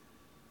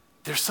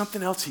 There's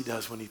something else he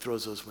does when he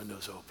throws those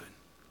windows open.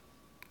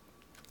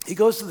 He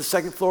goes to the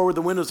second floor where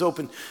the windows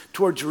open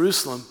toward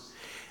Jerusalem.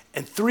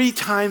 And 3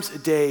 times a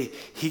day,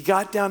 he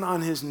got down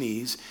on his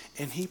knees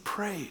and he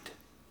prayed.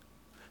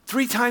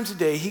 3 times a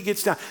day, he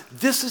gets down.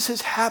 This is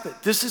his habit.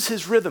 This is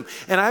his rhythm.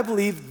 And I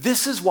believe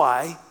this is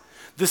why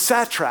the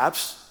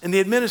satraps and the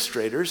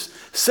administrators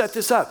set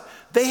this up.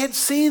 They had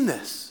seen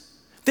this.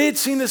 They had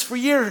seen this for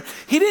years.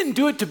 He didn't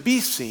do it to be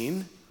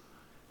seen.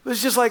 It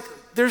was just like,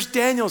 there's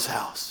Daniel's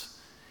house.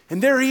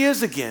 And there he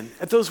is again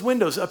at those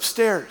windows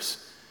upstairs.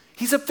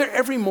 He's up there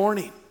every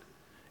morning,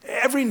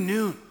 every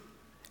noon,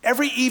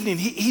 every evening.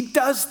 He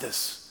does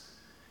this.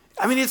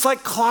 I mean, it's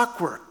like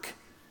clockwork.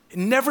 It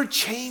never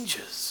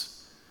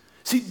changes.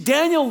 See,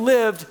 Daniel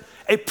lived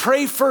a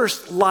pray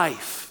first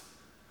life.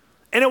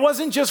 And it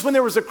wasn't just when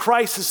there was a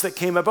crisis that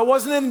came up. It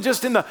wasn't even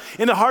just in the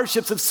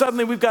hardships of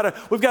suddenly we've got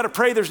to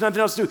pray, there's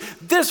nothing else to do.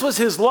 This was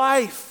his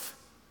life.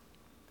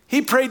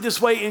 He prayed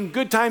this way in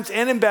good times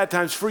and in bad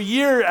times for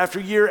year after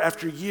year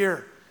after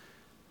year.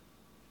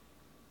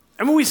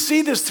 I mean, we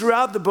see this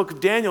throughout the book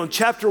of Daniel. In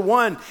chapter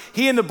 1,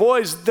 he and the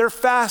boys, they're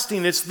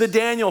fasting. It's the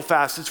Daniel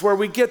fast. It's where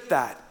we get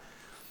that.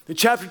 In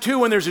chapter 2,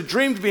 when there's a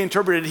dream to be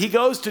interpreted, he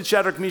goes to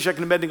Shadrach, Meshach,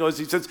 and Abednego.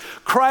 He says,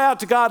 cry out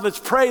to God. Let's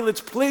pray. Let's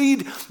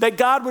plead that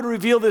God would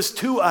reveal this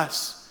to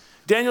us.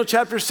 Daniel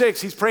chapter 6,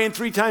 he's praying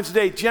 3 times a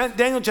day.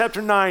 Daniel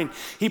chapter 9,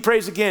 he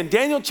prays again.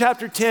 Daniel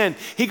chapter 10,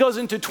 he goes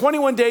into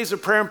 21 days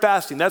of prayer and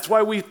fasting. That's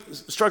why we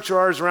structure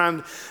ours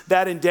around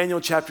that in Daniel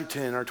chapter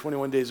 10, our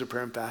 21 days of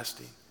prayer and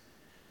fasting.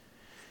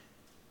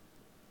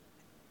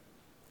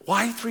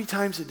 Why 3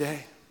 times a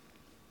day?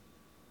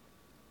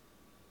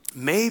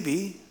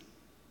 Maybe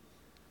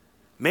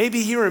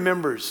he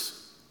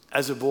remembers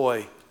as a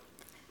boy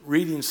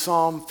reading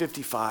Psalm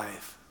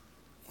 55,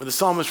 where the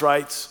psalmist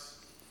writes,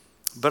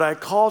 but I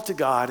call to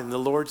God and the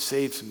Lord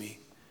saves me.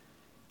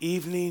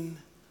 Evening,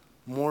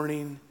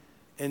 morning,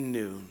 and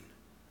noon,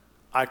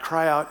 I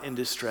cry out in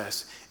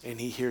distress and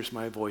he hears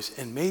my voice.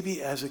 And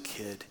maybe as a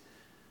kid,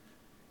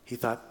 he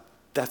thought,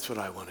 that's what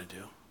I want to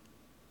do.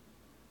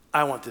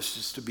 I want this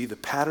just to be the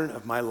pattern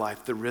of my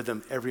life, the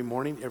rhythm every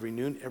morning, every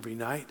noon, every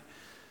night,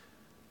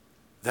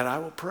 that I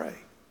will pray.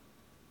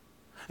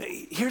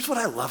 Here's what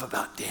I love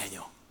about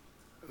Daniel.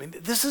 I mean,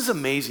 this is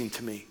amazing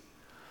to me.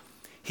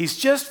 He's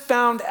just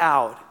found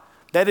out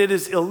that it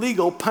is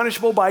illegal,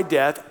 punishable by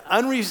death,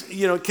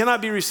 cannot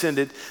be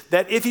rescinded,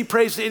 that if he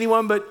prays to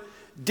anyone but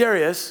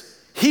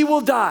Darius, he will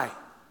die.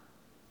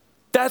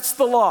 That's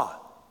the law.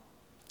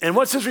 And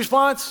what's his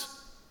response?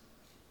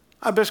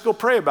 I best go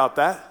pray about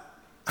that.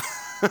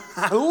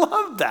 I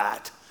love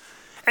that.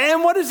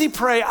 And what does he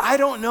pray? I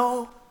don't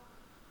know.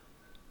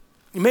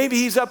 Maybe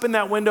he's up in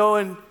that window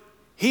and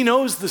he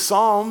knows the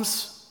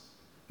Psalms.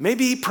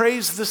 Maybe he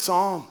prays the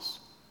Psalms.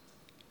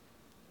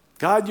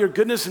 God, your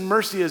goodness and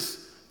mercy has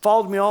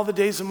followed me all the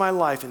days of my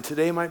life, and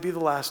today might be the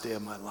last day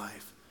of my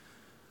life.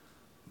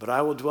 But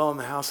I will dwell in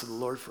the house of the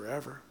Lord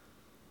forever.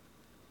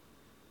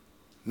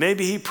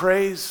 Maybe he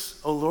prays,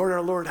 oh Lord,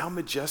 our Lord, how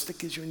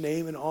majestic is your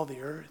name in all the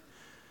earth.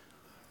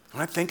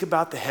 When I think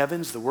about the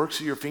heavens, the works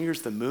of your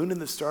fingers, the moon and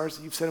the stars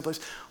that you've set in place,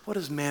 what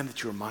is man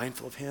that you are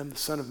mindful of him, the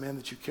son of man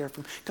that you care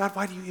for him? God,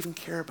 why do you even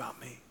care about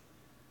me?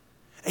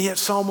 And yet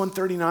Psalm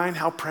 139,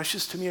 how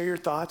precious to me are your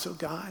thoughts, O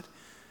God.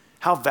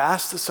 How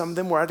vast the sum of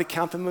them, were I to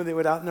count them, they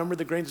would outnumber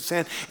the grains of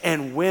sand.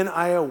 And when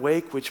I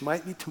awake, which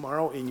might be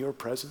tomorrow in your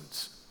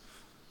presence,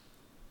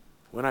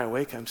 when I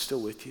awake, I'm still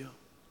with you.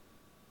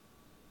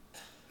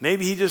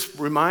 Maybe he just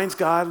reminds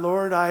God,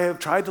 Lord, I have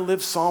tried to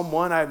live Psalm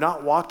 1. I have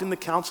not walked in the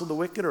counsel of the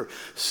wicked or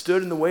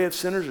stood in the way of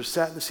sinners or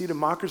sat in the seat of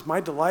mockers.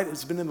 My delight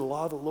has been in the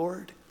law of the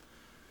Lord.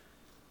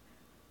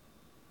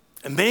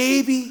 And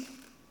maybe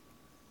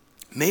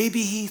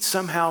he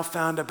somehow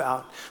found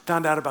out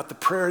about the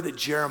prayer that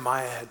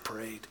Jeremiah had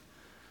prayed.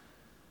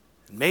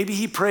 And maybe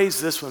he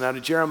prays this one out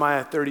of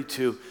Jeremiah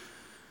 32,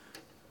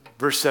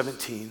 verse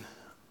 17.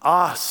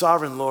 Ah,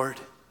 sovereign Lord,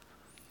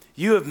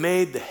 you have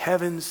made the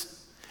heavens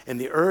and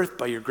the earth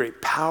by your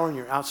great power and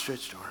your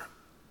outstretched arm.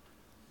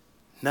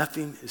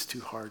 Nothing is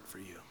too hard for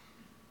you.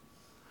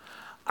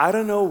 I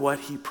don't know what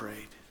he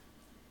prayed,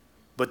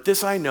 but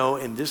this I know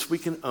and this we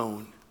can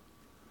own.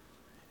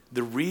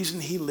 The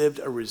reason he lived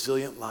a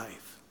resilient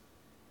life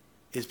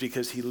is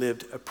because he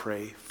lived a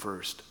pray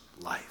first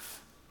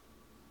life.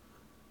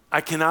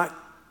 I cannot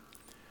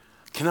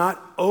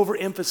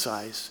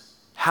overemphasize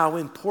how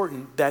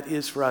important that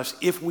is for us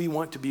if we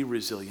want to be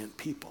resilient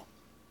people.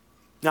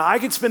 Now, I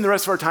could spend the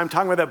rest of our time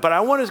talking about that, but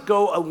I want to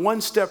go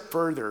one step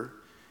further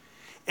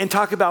and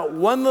talk about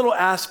one little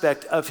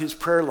aspect of his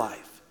prayer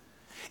life.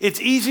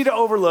 It's easy to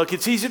overlook.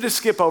 It's easy to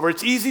skip over.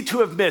 It's easy to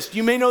have missed.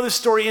 You may know this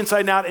story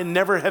inside and out and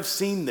never have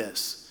seen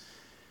this.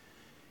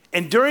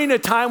 And during a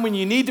time when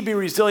you need to be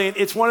resilient,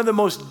 it's one of the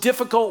most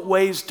difficult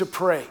ways to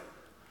pray.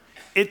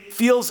 It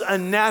feels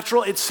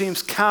unnatural. It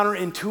seems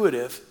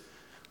counterintuitive.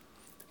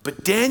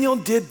 But Daniel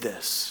did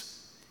this.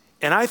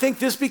 And I think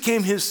this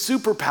became his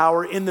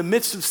superpower in the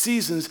midst of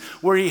seasons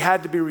where he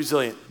had to be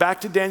resilient.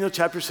 Back to Daniel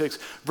chapter 6,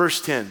 verse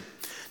 10.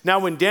 Now,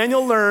 when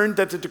Daniel learned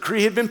that the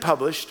decree had been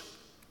published,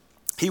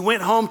 he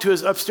went home to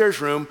his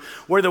upstairs room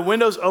where the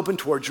windows opened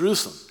toward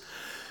Jerusalem.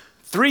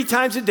 3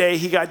 times a day,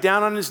 he got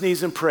down on his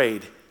knees and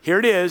prayed. Here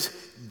it is,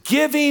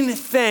 giving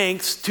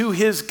thanks to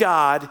his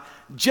God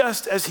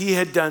just as he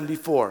had done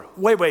before.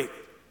 Wait.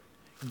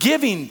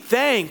 Giving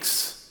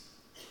thanks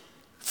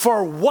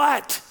for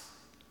what?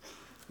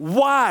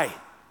 Why?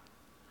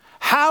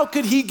 How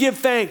could he give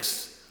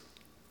thanks?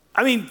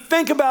 I mean,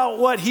 think about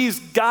what he's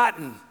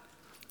gotten.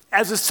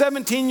 As a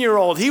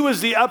 17-year-old, he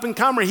was the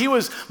up-and-comer. He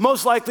was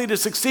most likely to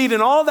succeed,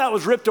 and all that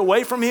was ripped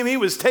away from him. He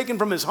was taken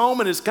from his home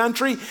and his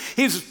country.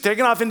 He's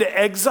taken off into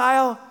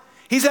exile.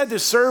 He's had to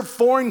serve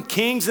foreign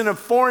kings in a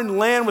foreign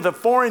land with a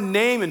foreign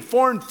name and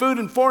foreign food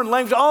and foreign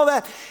language, all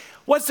that.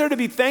 What's there to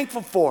be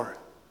thankful for?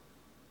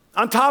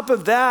 On top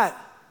of that,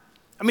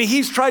 I mean,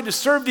 he's tried to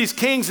serve these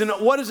kings, and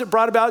what has it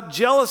brought about?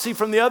 Jealousy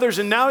from the others,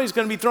 and now he's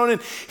going to be thrown in.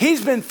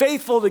 He's been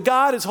faithful to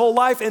God his whole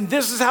life, and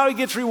this is how he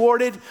gets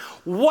rewarded.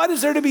 What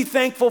is there to be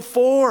thankful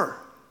for?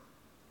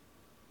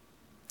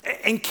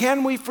 And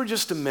can we, for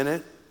just a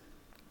minute,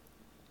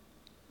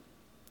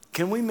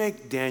 can we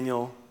make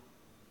Daniel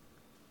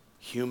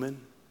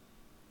human?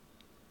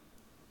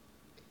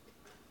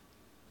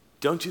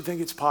 Don't you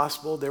think it's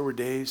possible there were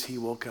days he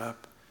woke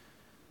up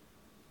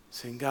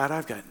saying, God,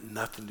 I've got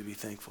nothing to be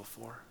thankful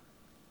for.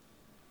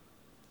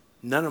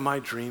 None of my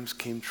dreams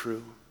came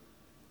true.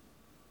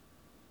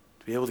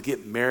 To be able to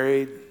get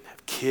married,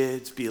 have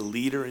kids, be a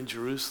leader in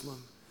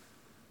Jerusalem.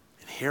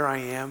 And here I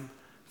am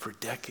for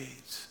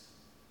decades.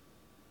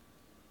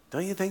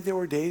 Don't you think there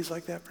were days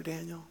like that for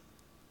Daniel?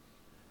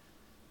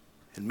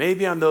 And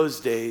maybe on those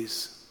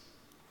days,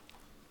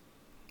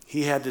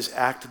 he had this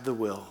act of the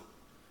will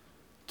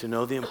to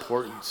know the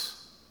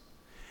importance.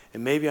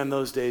 And maybe on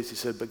those days he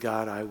said, but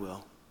God, I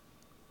will.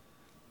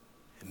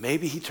 And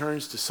maybe he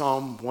turns to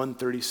Psalm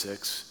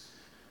 136.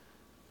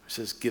 It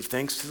says, give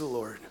thanks to the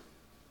Lord,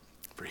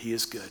 for he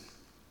is good.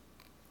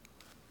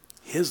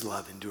 His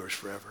love endures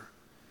forever.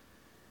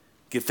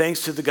 Give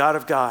thanks to the God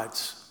of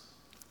gods.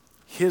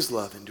 His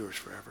love endures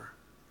forever.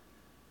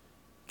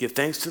 Give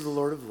thanks to the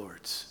Lord of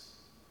lords.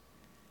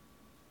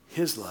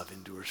 His love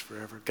endures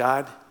forever.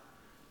 God,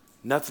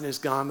 nothing has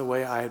gone the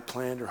way I had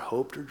planned or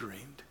hoped or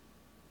dreamed,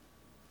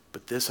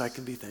 but this I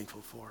can be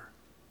thankful for.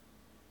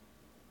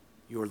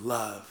 Your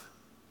love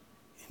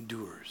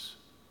endures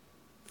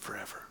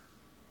forever.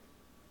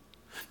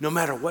 No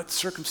matter what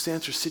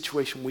circumstance or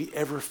situation we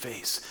ever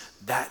face,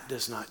 that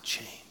does not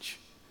change.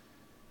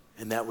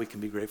 And that we can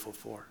be grateful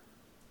for.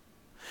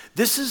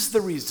 This is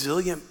the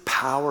resilient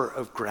power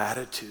of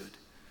gratitude.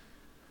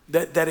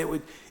 That it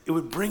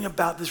would bring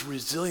about this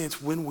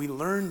resilience when we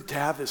learn to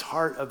have this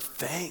heart of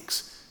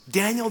thanks.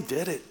 Daniel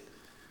did it.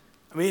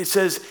 I mean, it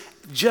says,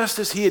 just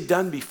as he had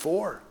done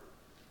before.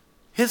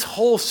 His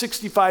whole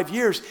 65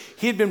 years,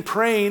 he had been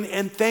praying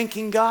and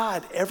thanking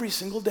God every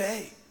single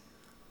day.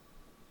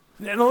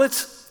 Now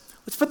let's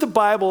put the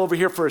Bible over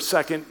here for a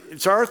second.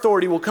 It's our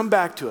authority. We'll come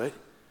back to it.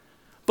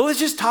 But let's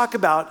just talk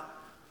about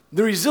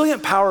the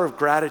resilient power of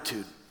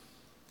gratitude.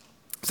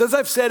 So as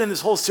I've said in this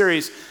whole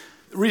series,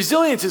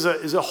 resilience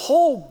is a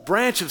whole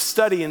branch of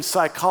study in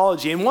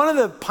psychology. And one of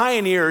the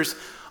pioneers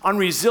on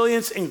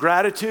resilience and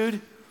gratitude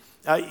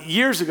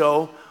years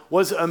ago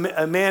was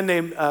a man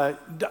named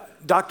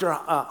Dr.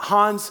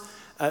 Hans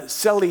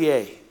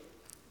Selye.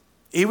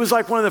 He was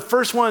like one of the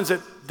first ones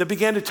that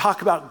began to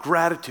talk about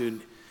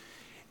gratitude.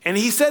 And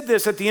he said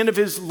this at the end of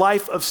his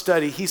life of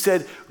study. He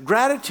said,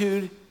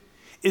 gratitude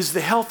is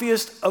the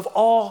healthiest of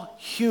all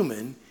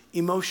human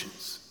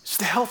emotions. It's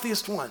the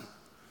healthiest one.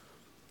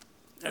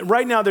 And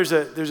right now there's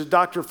a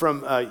doctor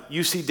from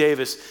UC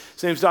Davis.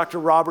 His name's Dr.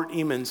 Robert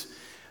Emmons.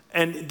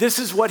 And this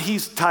is what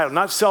he's titled,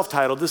 not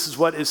self-titled. This is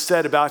what is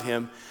said about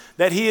him,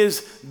 that he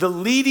is the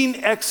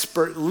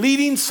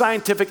leading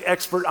scientific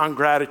expert on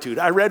gratitude.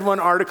 I read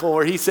one article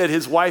where he said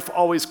his wife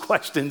always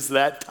questions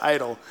that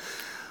title.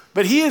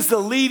 But he is the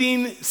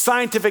leading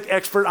scientific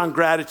expert on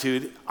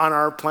gratitude on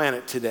our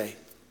planet today.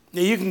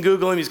 Now, you can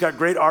Google him. He's got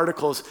great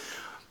articles.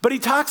 But he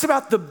talks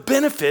about the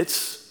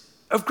benefits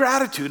of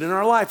gratitude in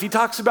our life. He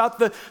talks about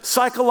the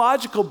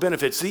psychological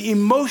benefits, the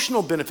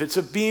emotional benefits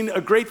of being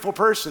a grateful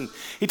person.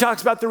 He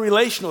talks about the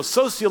relational,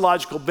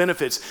 sociological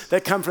benefits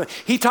that come from it.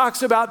 He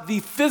talks about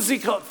the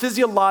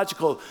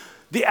physiological,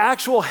 the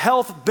actual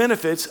health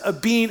benefits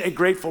of being a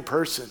grateful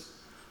person.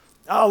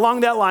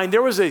 Along that line,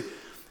 there was a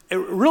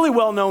really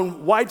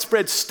well-known,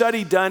 widespread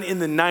study done in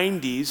the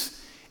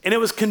 90s, and it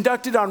was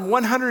conducted on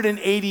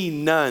 180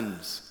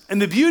 nuns.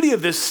 And the beauty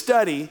of this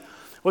study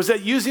was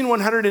that using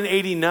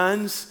 180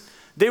 nuns,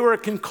 they were a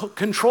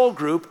control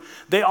group.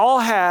 They all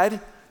had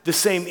the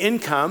same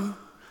income,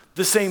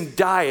 the same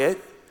diet,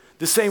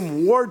 the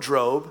same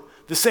wardrobe,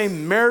 the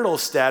same marital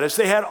status.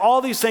 They had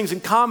all these things in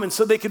common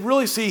so they could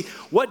really see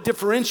what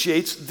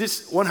differentiates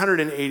this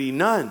 180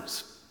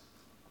 nuns.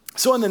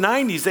 So in the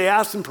 90s, they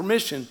asked them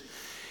permission.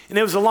 And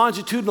it was a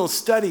longitudinal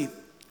study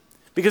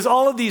because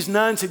all of these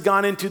nuns had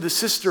gone into the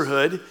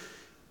sisterhood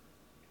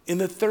in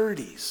the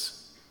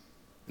 30s.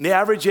 And the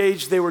average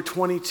age, they were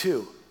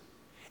 22.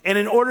 And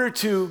in order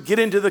to get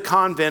into the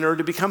convent or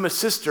to become a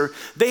sister,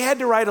 they had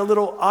to write a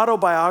little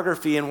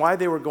autobiography and why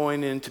they were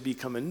going in to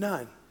become a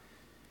nun.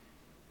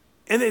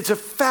 And it's a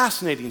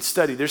fascinating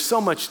study. There's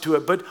so much to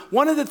it. But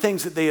one of the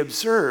things that they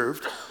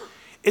observed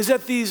is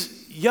that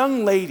these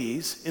young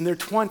ladies in their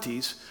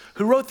 20s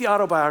who wrote the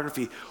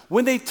autobiography,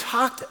 when they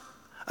talked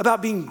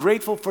about being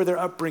grateful for their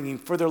upbringing,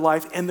 for their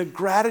life, and the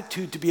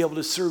gratitude to be able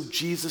to serve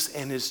Jesus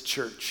and his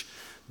church,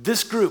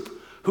 this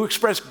group who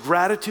expressed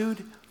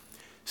gratitude,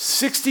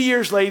 60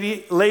 years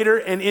later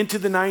and into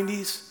the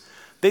 90s,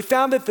 they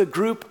found that the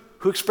group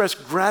who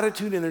expressed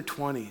gratitude in their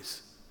 20s,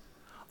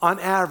 on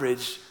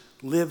average,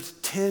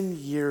 lived 10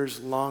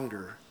 years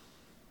longer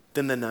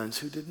than the nuns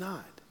who did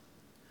not.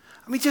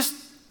 I mean, just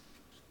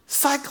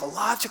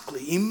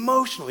psychologically,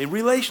 emotionally,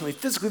 relationally,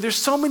 physically, there's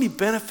so many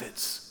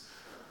benefits.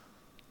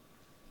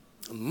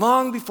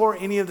 Long before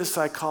any of the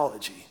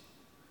psychology,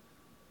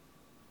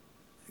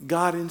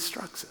 God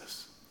instructs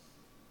us.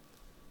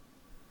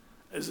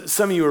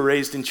 Some of you were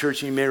raised in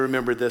church, and you may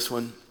remember this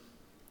one.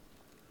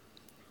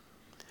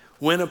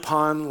 When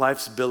upon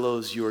life's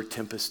billows you are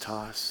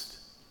tempest-tossed,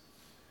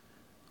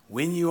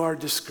 when you are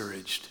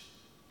discouraged,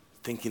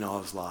 thinking all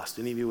is lost.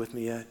 Any of you with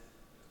me yet?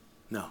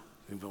 No,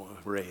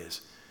 Ray is.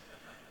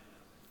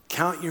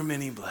 Count your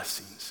many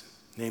blessings,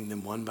 name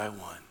them one by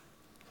one,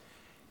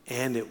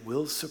 and it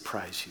will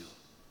surprise you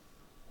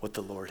what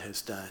the Lord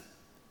has done.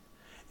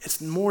 It's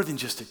more than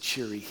just a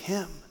cheery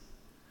hymn.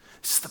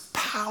 It's the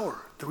power,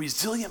 the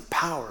resilient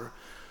power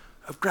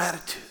of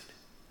gratitude.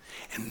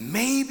 And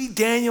maybe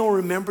Daniel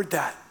remembered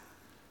that.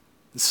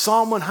 In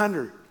Psalm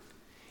 100,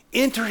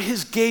 enter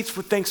his gates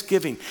with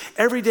thanksgiving.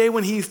 Every day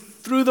when he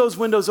threw those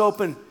windows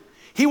open,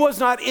 he was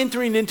not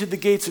entering into the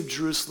gates of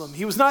Jerusalem.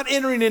 He was not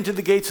entering into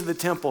the gates of the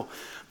temple,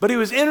 but he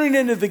was entering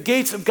into the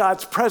gates of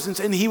God's presence,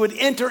 and he would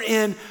enter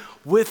in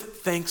with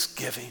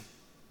thanksgiving.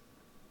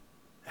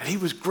 And he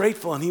was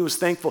grateful and he was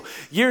thankful.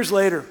 Years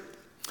later,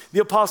 the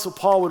Apostle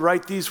Paul would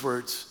write these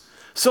words.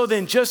 So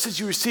then, just as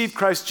you received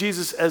Christ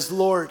Jesus as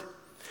Lord,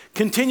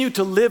 continue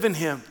to live in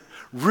him,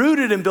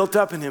 rooted and built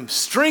up in him,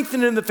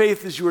 strengthened in the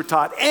faith as you were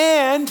taught,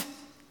 and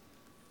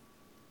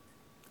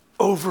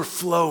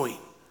overflowing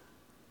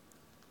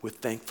with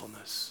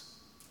thankfulness.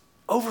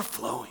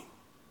 Overflowing.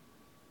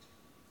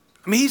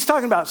 I mean, he's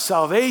talking about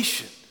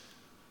salvation,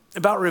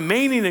 about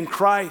remaining in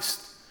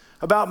Christ,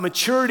 about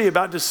maturity,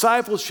 about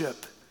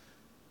discipleship.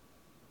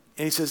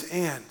 And he says,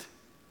 and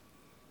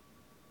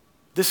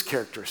this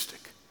characteristic,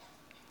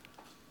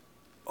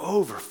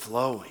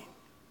 overflowing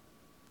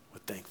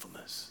with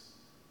thankfulness.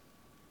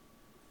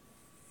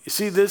 You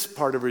see, this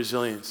part of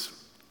resilience,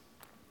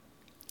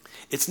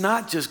 it's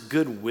not just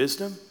good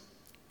wisdom,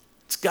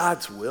 it's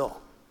God's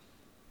will.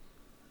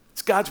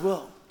 It's God's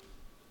will.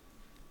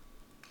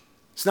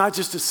 It's not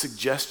just a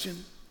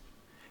suggestion.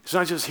 It's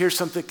not just here's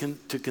something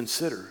to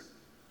consider.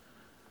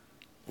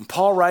 When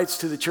Paul writes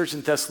to the church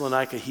in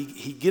Thessalonica,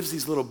 he gives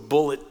these little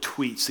bullet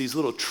tweets, these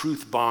little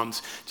truth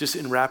bombs, just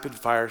in rapid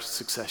fire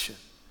succession.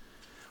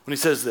 When he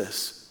says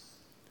this,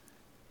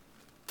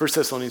 1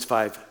 Thessalonians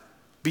 5,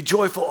 be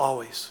joyful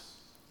always,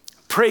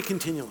 pray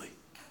continually,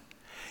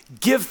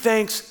 give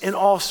thanks in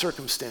all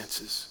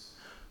circumstances,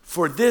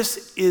 for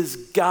this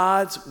is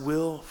God's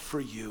will for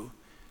you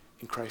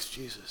in Christ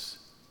Jesus.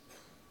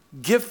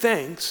 Give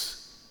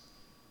thanks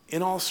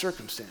in all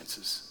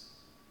circumstances.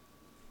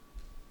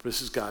 For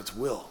this is God's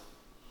will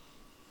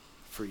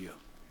for you.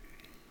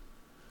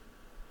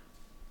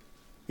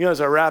 You know, as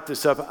I wrap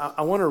this up,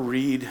 I want to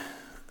read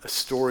a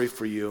story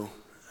for you.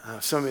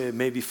 Some of you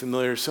may be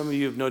familiar. Some of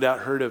you have no doubt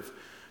heard of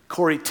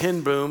Corrie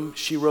ten Boom.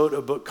 She wrote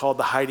a book called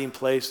The Hiding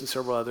Place and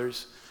several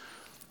others.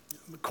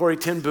 Corrie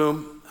ten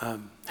Boom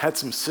had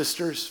some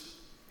sisters.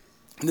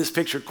 In this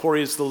picture,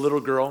 Corrie is the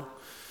little girl.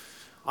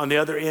 On the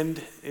other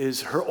end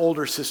is her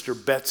older sister,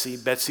 Betsy.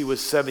 Betsy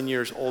was 7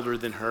 years older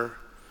than her.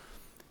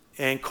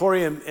 And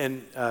Corrie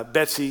and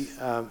Betsy,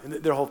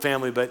 their whole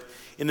family, but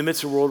in the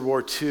midst of World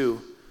War II,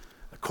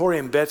 Corrie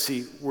and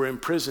Betsy were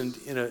imprisoned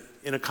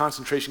in a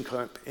concentration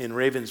camp in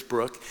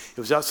Ravensbrück. It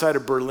was outside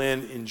of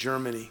Berlin in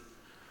Germany.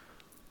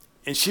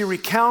 And she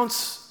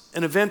recounts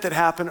an event that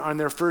happened on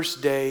their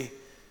first day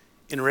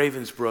in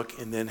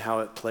Ravensbrück and then how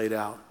it played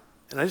out.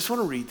 And I just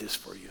want to read this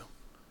for you.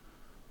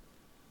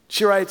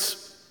 She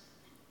writes,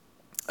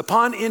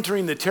 upon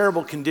entering the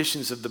terrible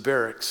conditions of the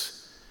barracks,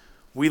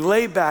 we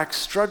lay back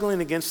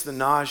struggling against the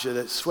nausea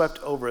that swept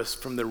over us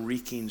from the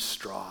reeking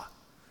straw.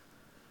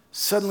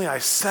 Suddenly I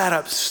sat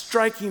up,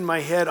 striking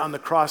my head on the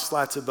cross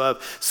slats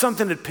above.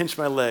 Something had pinched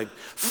my leg.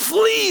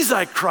 Fleas,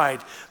 I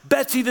cried.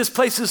 Betsy, this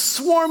place is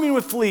swarming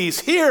with fleas.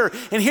 Here,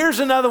 and here's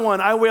another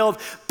one. I wailed,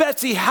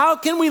 Betsy, how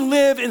can we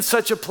live in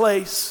such a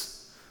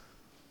place?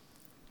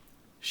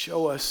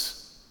 Show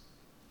us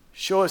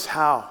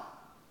how.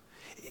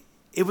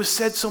 It was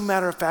said so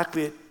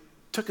matter-of-factly, it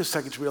took a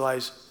second to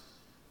realize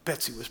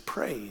Betsy was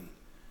praying.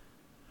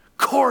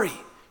 Corrie,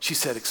 she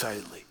said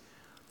excitedly,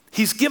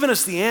 he's given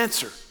us the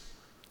answer.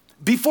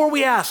 Before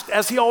we asked,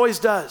 as he always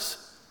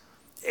does.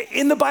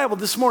 In the Bible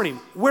this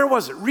morning, where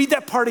was it? Read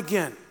that part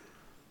again.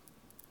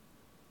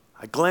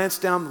 I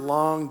glanced down the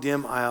long,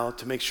 dim aisle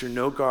to make sure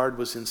no guard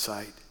was in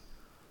sight.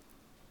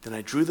 Then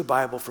I drew the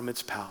Bible from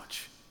its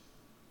pouch.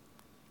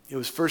 It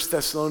was 1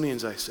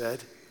 Thessalonians, I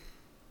said.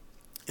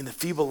 In the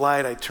feeble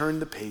light, I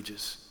turned the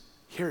pages.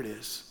 Here it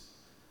is.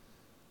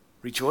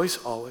 Rejoice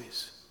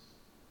always.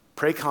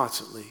 Pray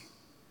constantly.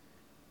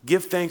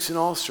 Give thanks in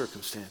all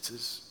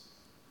circumstances,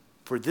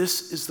 for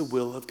this is the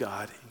will of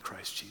God in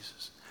Christ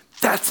Jesus.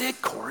 That's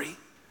it, Corey.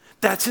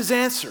 That's his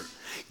answer.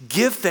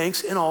 Give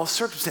thanks in all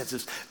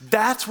circumstances.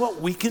 That's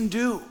what we can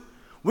do.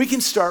 We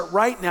can start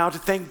right now to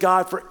thank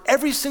God for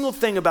every single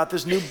thing about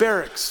this new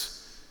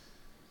barracks.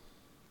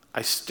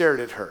 I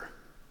stared at her.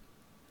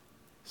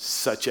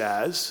 Such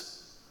as,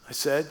 I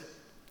said,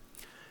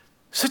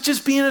 such as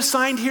being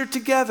assigned here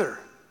together.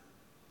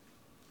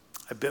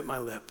 I bit my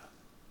lip.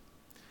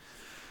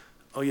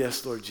 Oh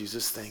yes, Lord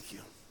Jesus, thank you.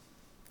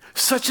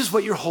 Such as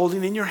what you're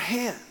holding in your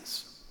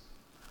hands.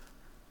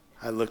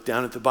 I looked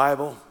down at the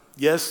Bible.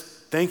 Yes,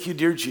 thank you,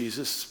 dear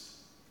Jesus.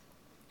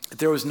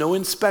 There was no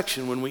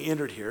inspection when we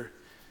entered here.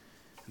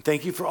 And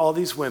thank you for all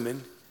these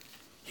women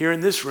here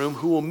in this room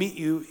who will meet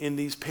you in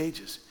these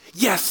pages.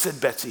 Yes, said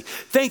Betsy.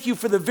 Thank you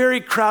for the very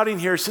crowding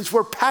here, since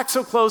we're packed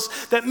so close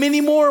that many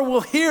more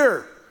will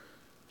hear.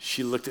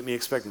 She looked at me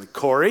expectantly.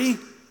 Corey?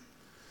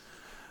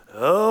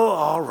 Oh,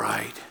 all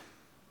right.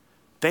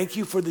 Thank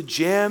you for the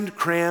jammed,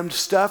 crammed,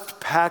 stuffed,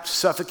 packed,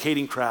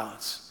 suffocating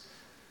crowds.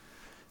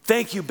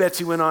 Thank you,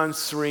 Betsy went on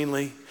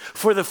serenely,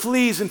 for the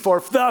fleas and for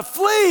the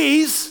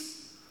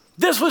fleas.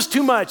 This was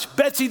too much.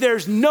 Betsy,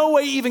 there's no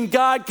way even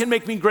God can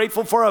make me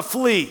grateful for a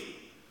flea.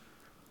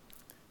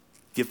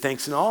 Give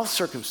thanks in all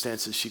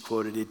circumstances, she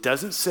quoted. It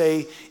doesn't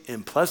say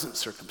in pleasant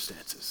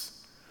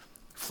circumstances.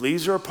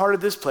 Fleas are a part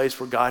of this place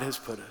where God has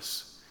put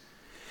us.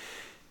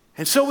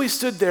 And so we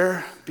stood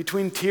there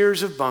between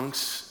tiers of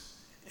bunks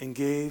and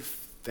gave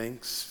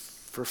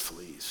thanks for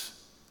fleas.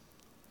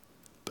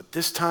 But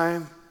this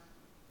time,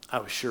 I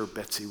was sure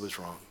Betsy was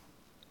wrong.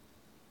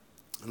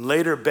 And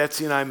later,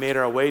 Betsy and I made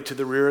our way to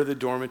the rear of the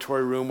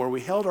dormitory room where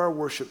we held our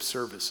worship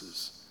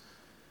services.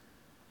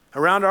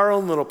 Around our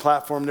own little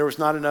platform, there was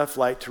not enough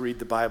light to read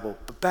the Bible.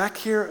 But back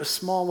here, a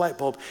small light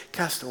bulb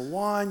cast a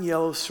wan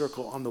yellow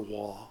circle on the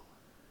wall.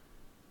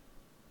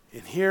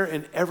 And here,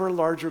 an ever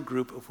larger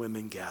group of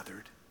women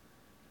gathered.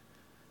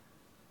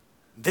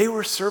 They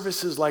were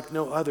services like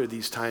no other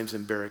these times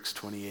in Barracks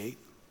 28.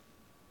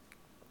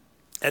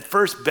 At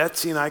first,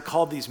 Betsy and I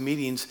called these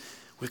meetings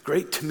with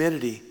great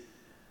timidity.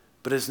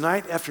 But as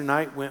night after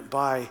night went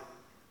by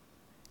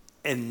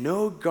and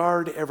no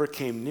guard ever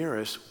came near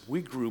us,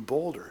 we grew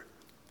bolder.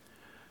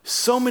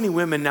 So many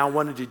women now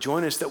wanted to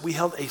join us that we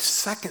held a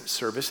second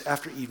service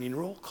after evening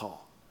roll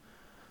call.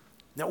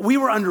 Now, we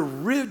were under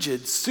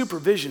rigid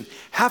supervision,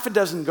 half a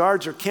dozen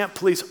guards or camp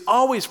police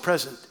always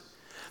present.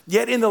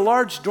 Yet in the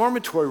large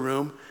dormitory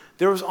room,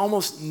 there was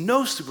almost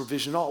no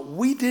supervision at all.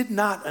 We did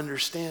not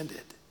understand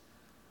it.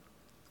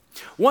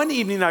 One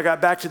evening, I got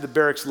back to the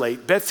barracks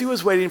late. Betsy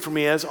was waiting for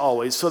me as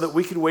always so that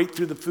we could wait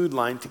through the food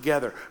line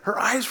together. Her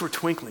eyes were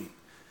twinkling.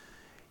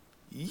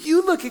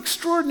 You look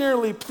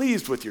extraordinarily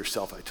pleased with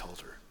yourself, I told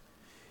her.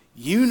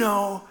 You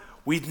know,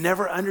 we'd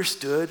never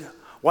understood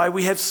why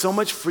we had so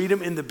much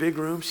freedom in the big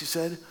room, she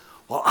said.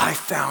 Well, I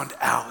found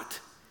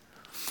out.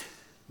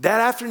 That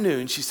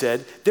afternoon, she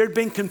said, there'd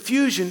been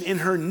confusion in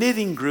her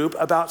knitting group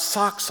about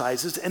sock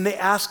sizes, and they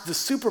asked the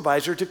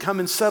supervisor to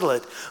come and settle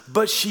it.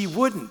 But she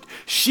wouldn't.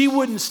 She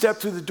wouldn't step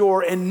through the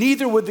door, and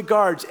neither would the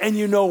guards. And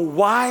you know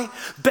why?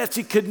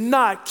 Betsy could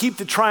not keep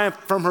the triumph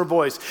from her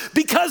voice.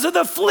 Because of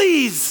the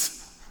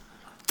fleas.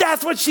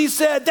 That's what she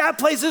said. That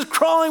place is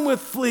crawling with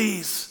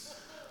fleas.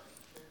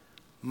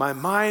 My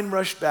mind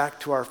rushed back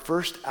to our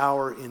first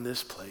hour in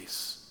this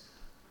place.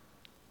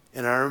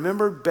 And I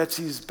remembered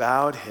Betsy's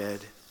bowed head,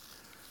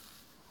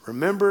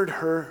 remembered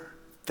her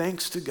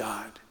thanks to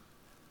God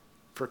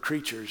for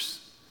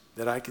creatures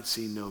that I could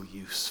see no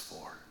use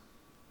for.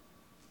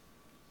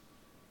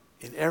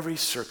 In every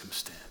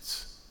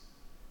circumstance,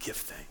 give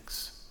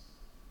thanks.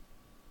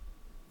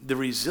 The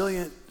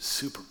resilient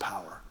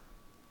superpower.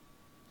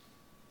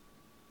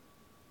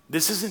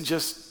 This isn't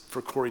just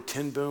for Corey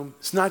ten Boom.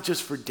 It's not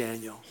just for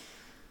Daniel.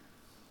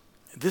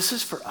 This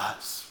is for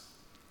us.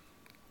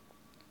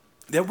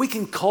 That we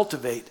can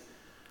cultivate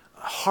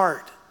a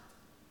heart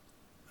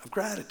of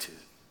gratitude.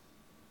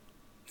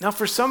 Now,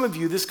 for some of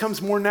you, this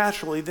comes more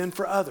naturally than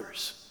for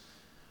others.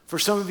 For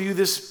some of you,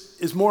 this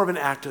is more of an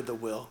act of the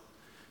will.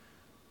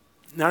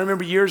 Now, I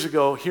remember years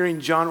ago hearing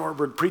John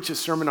Ortberg preach a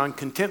sermon on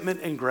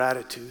contentment and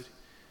gratitude.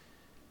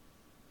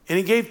 And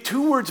he gave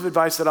 2 words of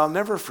advice that I'll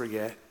never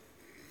forget.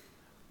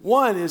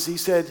 One is he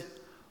said,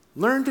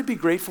 learn to be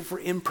grateful for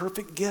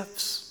imperfect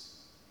gifts.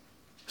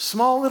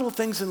 Small little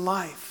things in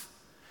life.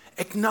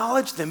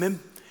 Acknowledge them and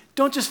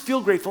don't just feel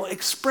grateful,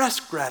 express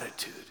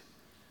gratitude.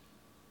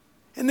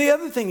 And the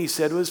other thing he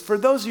said was for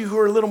those of you who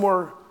are a little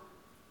more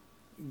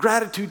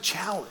gratitude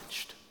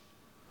challenged,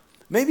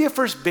 maybe a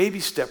first baby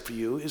step for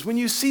you is when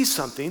you see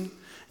something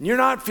and you're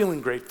not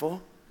feeling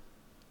grateful,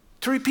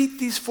 to repeat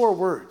these 4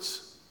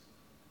 words.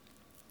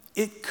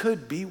 It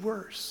could be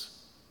worse.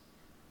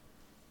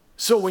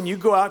 So when you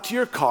go out to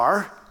your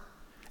car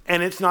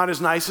and it's not as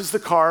nice as the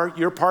car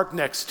you're parked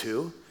next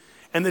to,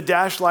 and the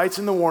dash lights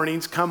and the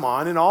warnings come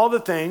on and all the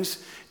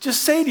things,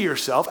 just say to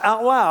yourself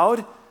out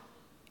loud,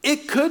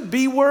 it could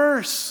be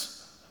worse.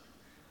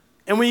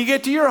 And when you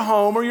get to your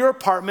home or your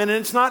apartment and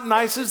it's not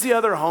nice as the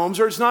other homes,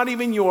 or it's not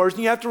even yours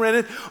and you have to rent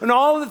it, and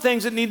all of the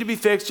things that need to be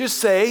fixed, just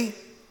say,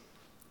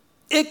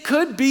 it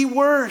could be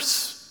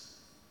worse.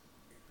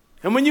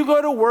 And when you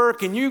go to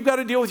work and you've got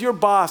to deal with your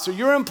boss or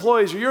your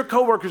employees or your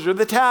coworkers or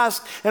the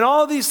task and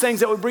all of these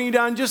things that would bring you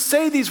down, just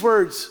say these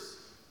words.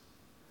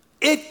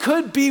 It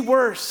could be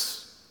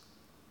worse.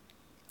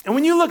 And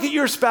when you look at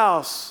your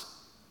spouse,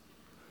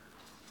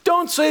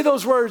 don't say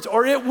those words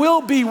or it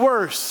will be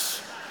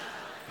worse.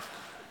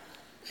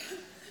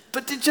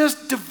 But to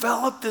just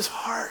develop this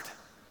heart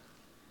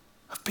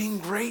of being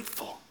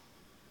grateful,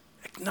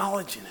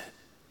 acknowledging it.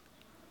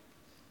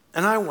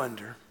 And I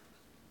wonder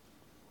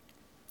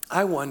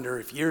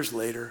if years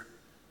later,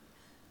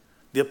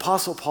 the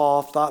Apostle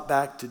Paul thought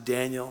back to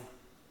Daniel,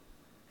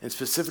 and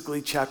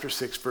specifically chapter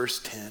 6, verse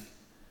 10,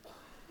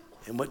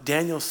 and what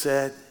Daniel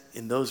said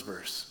in that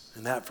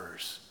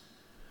verse,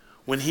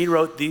 when he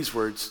wrote these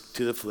words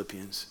to the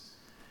Philippians,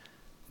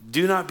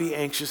 do not be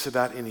anxious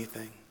about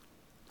anything,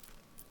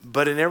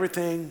 but in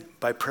everything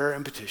by prayer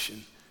and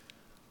petition,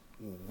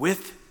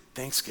 with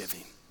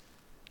thanksgiving,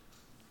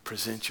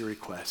 present your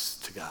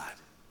requests to God.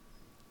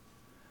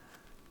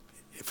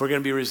 If we're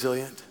going to be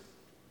resilient,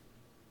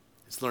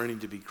 it's learning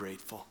to be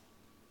grateful.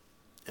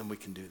 And we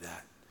can do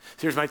that.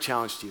 So here's my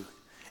challenge to you.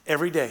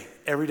 Every day.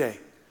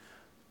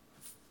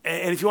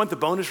 And if you want the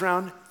bonus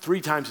round, 3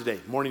 times a day,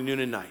 morning,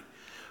 noon, and night.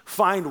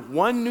 Find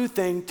one new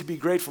thing to be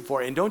grateful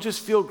for. And don't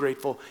just feel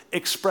grateful,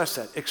 express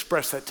that.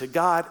 Express that to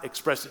God,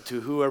 express it to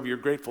whoever you're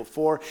grateful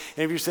for.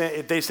 And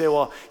if they say,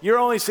 well, you're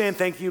only saying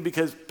thank you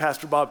because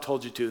Pastor Bob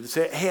told you to, they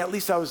say, hey, at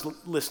least I was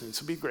listening,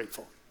 so be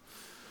grateful.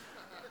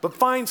 But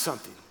find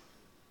something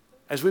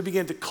as we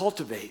begin to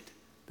cultivate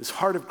this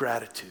heart of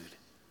gratitude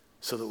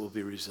so that we'll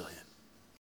be resilient.